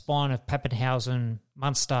 a spine of Papenhuyzen,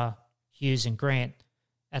 Munster, Hughes and Grant,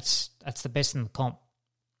 that's the best in the comp.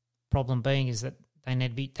 Problem being is that they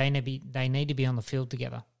need to be on the field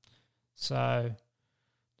together. So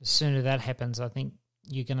the sooner that happens, I think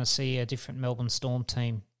you're going to see a different Melbourne Storm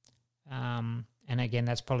team. And again,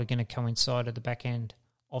 that's probably going to coincide at the back end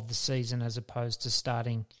of the season as opposed to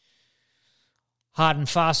starting hard and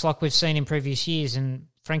fast like we've seen in previous years. And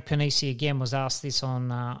Frank Panisi again was asked this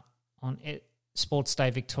on Sports Day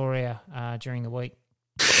Victoria during the week.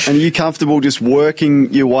 And are you comfortable just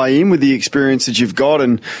working your way in with the experience that you've got,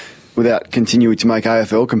 and without continuing to make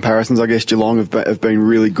AFL comparisons, I guess Geelong have been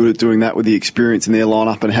really good at doing that with the experience in their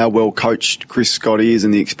lineup and how well coached Chris Scott is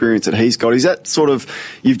and the experience that he's got. Is that sort of,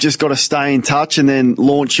 you've just got to stay in touch and then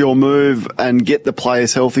launch your move and get the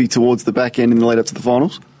players healthy towards the back end in the lead up to the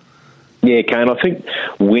finals? Yeah, Kane, I think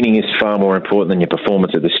winning is far more important than your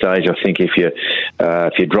performance at this stage. I think if you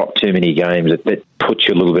drop too many games, it puts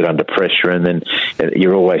you a little bit under pressure, and then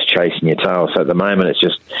you're always chasing your tail. So at the moment, it's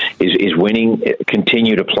just is winning.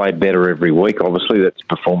 Continue to play better every week. Obviously, that's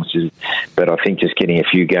performances, but I think just getting a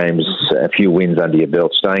few wins under your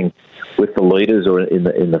belt, staying with the leaders or in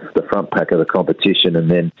the front pack of the competition,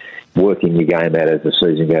 and then working your game out as the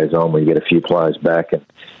season goes on when you get a few players back, and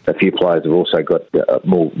a few players have also got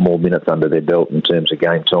more minutes under their belt in terms of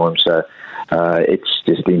game time. So it's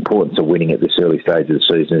just the importance of winning at this early stage of the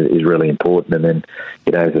season is really important. And then,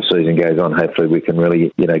 as the season goes on, hopefully we can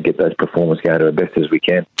really, get those performances going to our best as we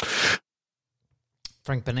can.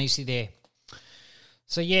 Frank Panisi there.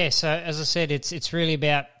 So as I said, it's really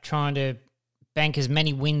about trying to bank as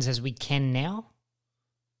many wins as we can now,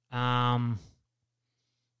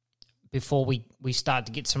 before we start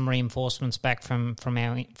to get some reinforcements back from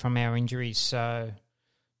our injuries. So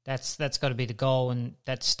that's got to be the goal, and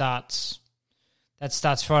that starts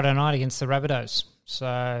Friday night against the Rabbitohs.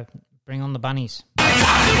 So bring on the Bunnies.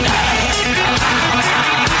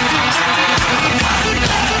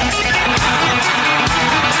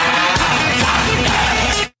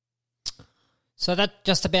 So that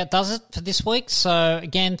just about does it for this week. So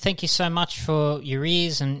again, thank you so much for your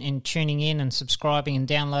ears and tuning in and subscribing and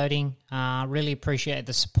downloading. Really appreciate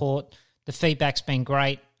the support. The feedback's been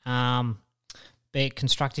great, be it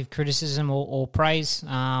constructive criticism or praise.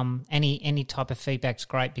 Any type of feedback's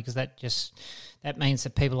great, because that means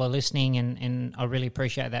that people are listening, and I really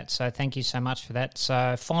appreciate that. So thank you so much for that.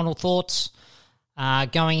 So final thoughts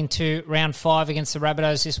going into round 5 against the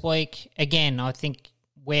Rabbitohs this week. Again, I think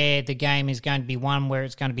where the game is going to be won, where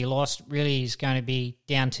it's going to be lost, really is going to be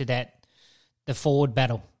down to the forward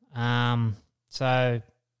battle. So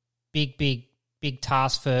big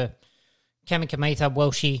task for Cameron Kamitha,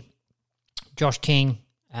 Welshie, Josh King,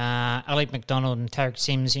 Elliot McDonald and Tarek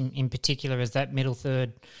Sims in particular as that middle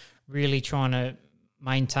third, really trying to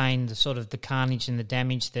maintain the sort of the carnage and the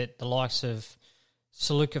damage that the likes of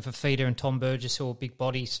Saluka Fafita and Tom Burgess, who are big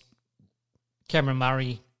bodies, Cameron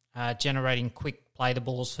Murray, generating quick play the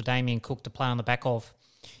balls for Damien Cook to play on the back of.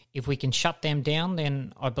 If we can shut them down,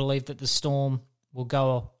 then I believe that the Storm will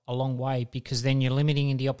go a long way, because then you're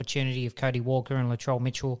limiting the opportunity of Cody Walker and Latrell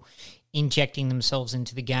Mitchell injecting themselves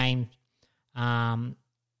into the game. And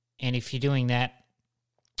if you're doing that,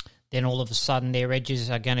 then all of a sudden their edges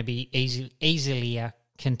are going to be easily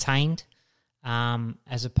contained,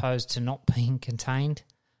 as opposed to not being contained.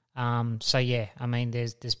 So yeah, I mean,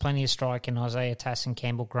 there's plenty of strike in Isaiah Tass and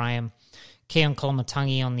Campbell Graham. Keon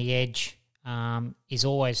Kolomatangi on the edge is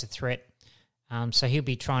always a threat. So he'll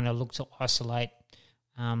be trying to look to isolate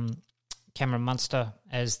Cameron Munster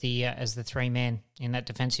as the 3-man in that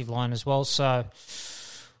defensive line as well. So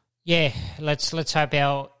yeah, let's hope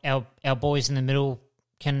our boys in the middle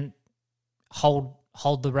can hold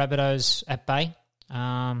the Rabbitohs at bay,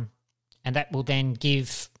 and that will then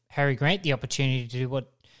give Harry Grant the opportunity to do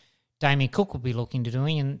what Damien Cook will be looking to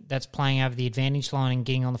doing, and that's playing over the advantage line and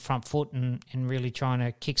getting on the front foot and really trying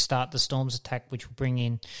to kickstart the Storm's attack, which will bring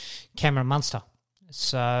in Cameron Munster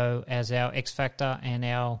so as our X factor and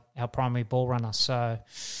our primary ball runner. So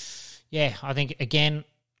yeah, I think again,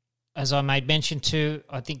 as I made mention to,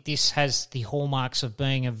 I think this has the hallmarks of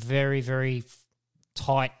being a very, very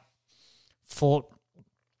tight fought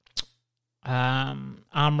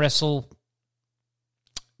arm wrestle,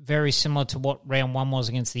 very similar to what round one was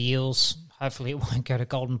against the Eels. Hopefully it won't go to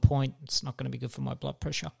Golden Point. It's not going to be good for my blood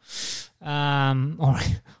pressure, or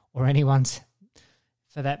anyone's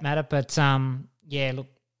for that matter. But yeah, look,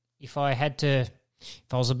 if I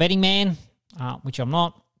was a betting man, which I'm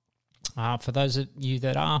not, for those of you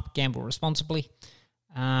that are, gamble responsibly.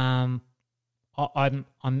 I'm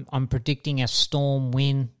predicting a Storm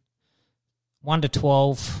win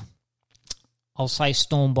 1-12. I'll say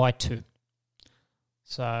Storm by 2.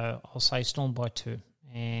 So I'll say Storm by 2,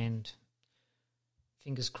 and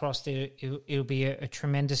fingers crossed it'll be a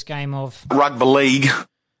tremendous game of rugby league.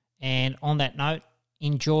 And on that note,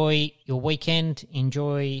 enjoy your weekend,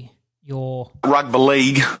 enjoy your rugby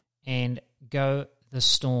league, and go the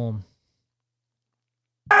Storm.